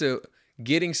 it's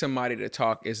getting somebody to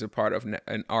talk is a part of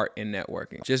an art in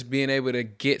networking. Just being able to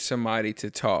get somebody to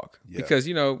talk, because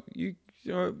you know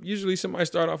usually somebody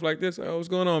start off like this. Oh, what's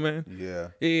going on, man? Yeah.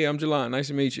 Yeah, I'm Jelon. Nice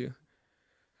to meet you.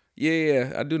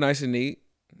 Yeah, I do nice and neat.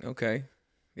 Okay,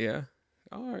 yeah.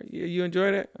 All right, yeah, you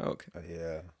enjoy that? Okay.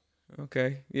 Yeah.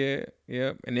 Okay. Yeah.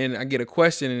 And then I get a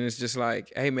question and it's just like,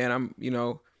 hey man,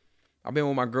 I've been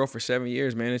with my girl for 7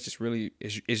 years, man. It's just really,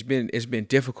 it's been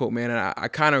difficult, man. And I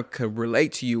kind of could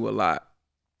relate to you a lot,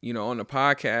 on the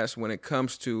podcast when it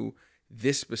comes to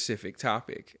this specific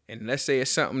topic. And let's say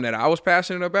it's something that I was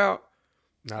passionate about.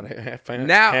 Not hands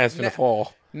for the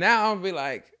fall. Now I'll be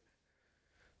like,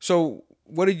 so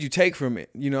what did you take from it?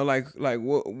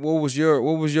 What was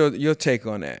your take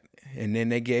on that? And then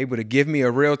they get able to give me a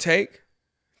real take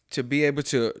to be able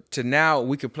to now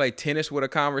we could play tennis with a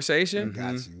conversation.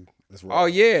 Got you. Let's roll. Oh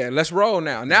yeah, let's roll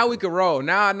now. Now we can roll.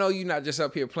 Now I know you're not just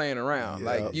up here playing around. Yeah.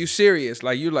 Like you serious.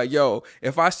 Like you like, yo,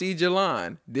 if I see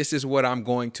Jelon, this is what I'm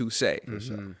going to say.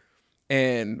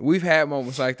 And we've had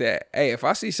moments like that. Hey, if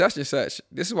I see such and such,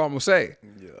 this is what I'm gonna say.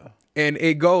 Yeah. And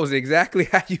it goes exactly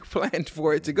how you planned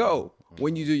for it to go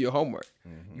when you do your homework.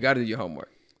 You gotta do your homework.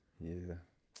 Yeah.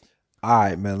 All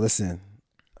right, man. Listen,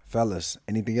 fellas,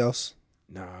 anything else?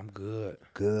 Nah, I'm good.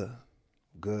 Good.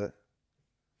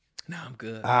 Nah, I'm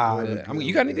good. Ah, Good. I mean,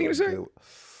 you got anything to say?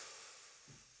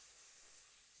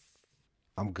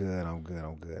 I'm good.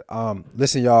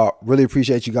 Listen, y'all, really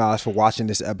appreciate you guys for watching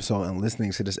this episode and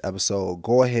listening to this episode.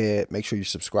 Go ahead, make sure you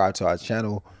subscribe to our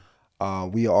channel.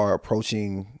 We are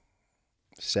approaching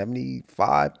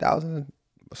 75,000,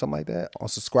 something like that, on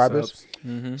subscribers.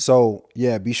 So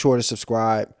yeah, be sure to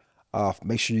subscribe.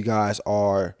 Make sure you guys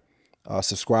are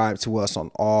subscribed to us on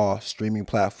all streaming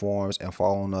platforms and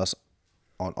following us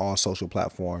on all social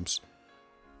platforms.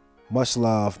 Much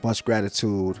love, much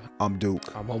gratitude. I'm Duke.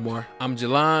 I'm Omar. I'm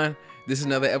Jelon. This is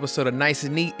another episode of Nice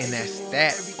and Neat, and that's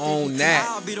that on that.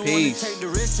 I'll be the one to Peace. take the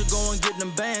risk to go and get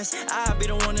them bands. I'll be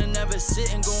the one to never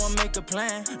sit and go and make a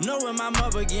plan. Knowing my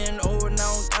mother getting old and I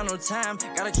don't got no time.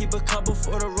 Gotta keep a couple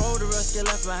for the road, the rest get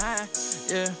left behind.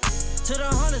 Yeah. To the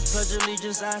hundreds, pledge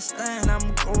allegiance I stand.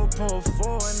 I'm a gold pro 4 in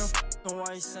the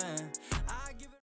white sand.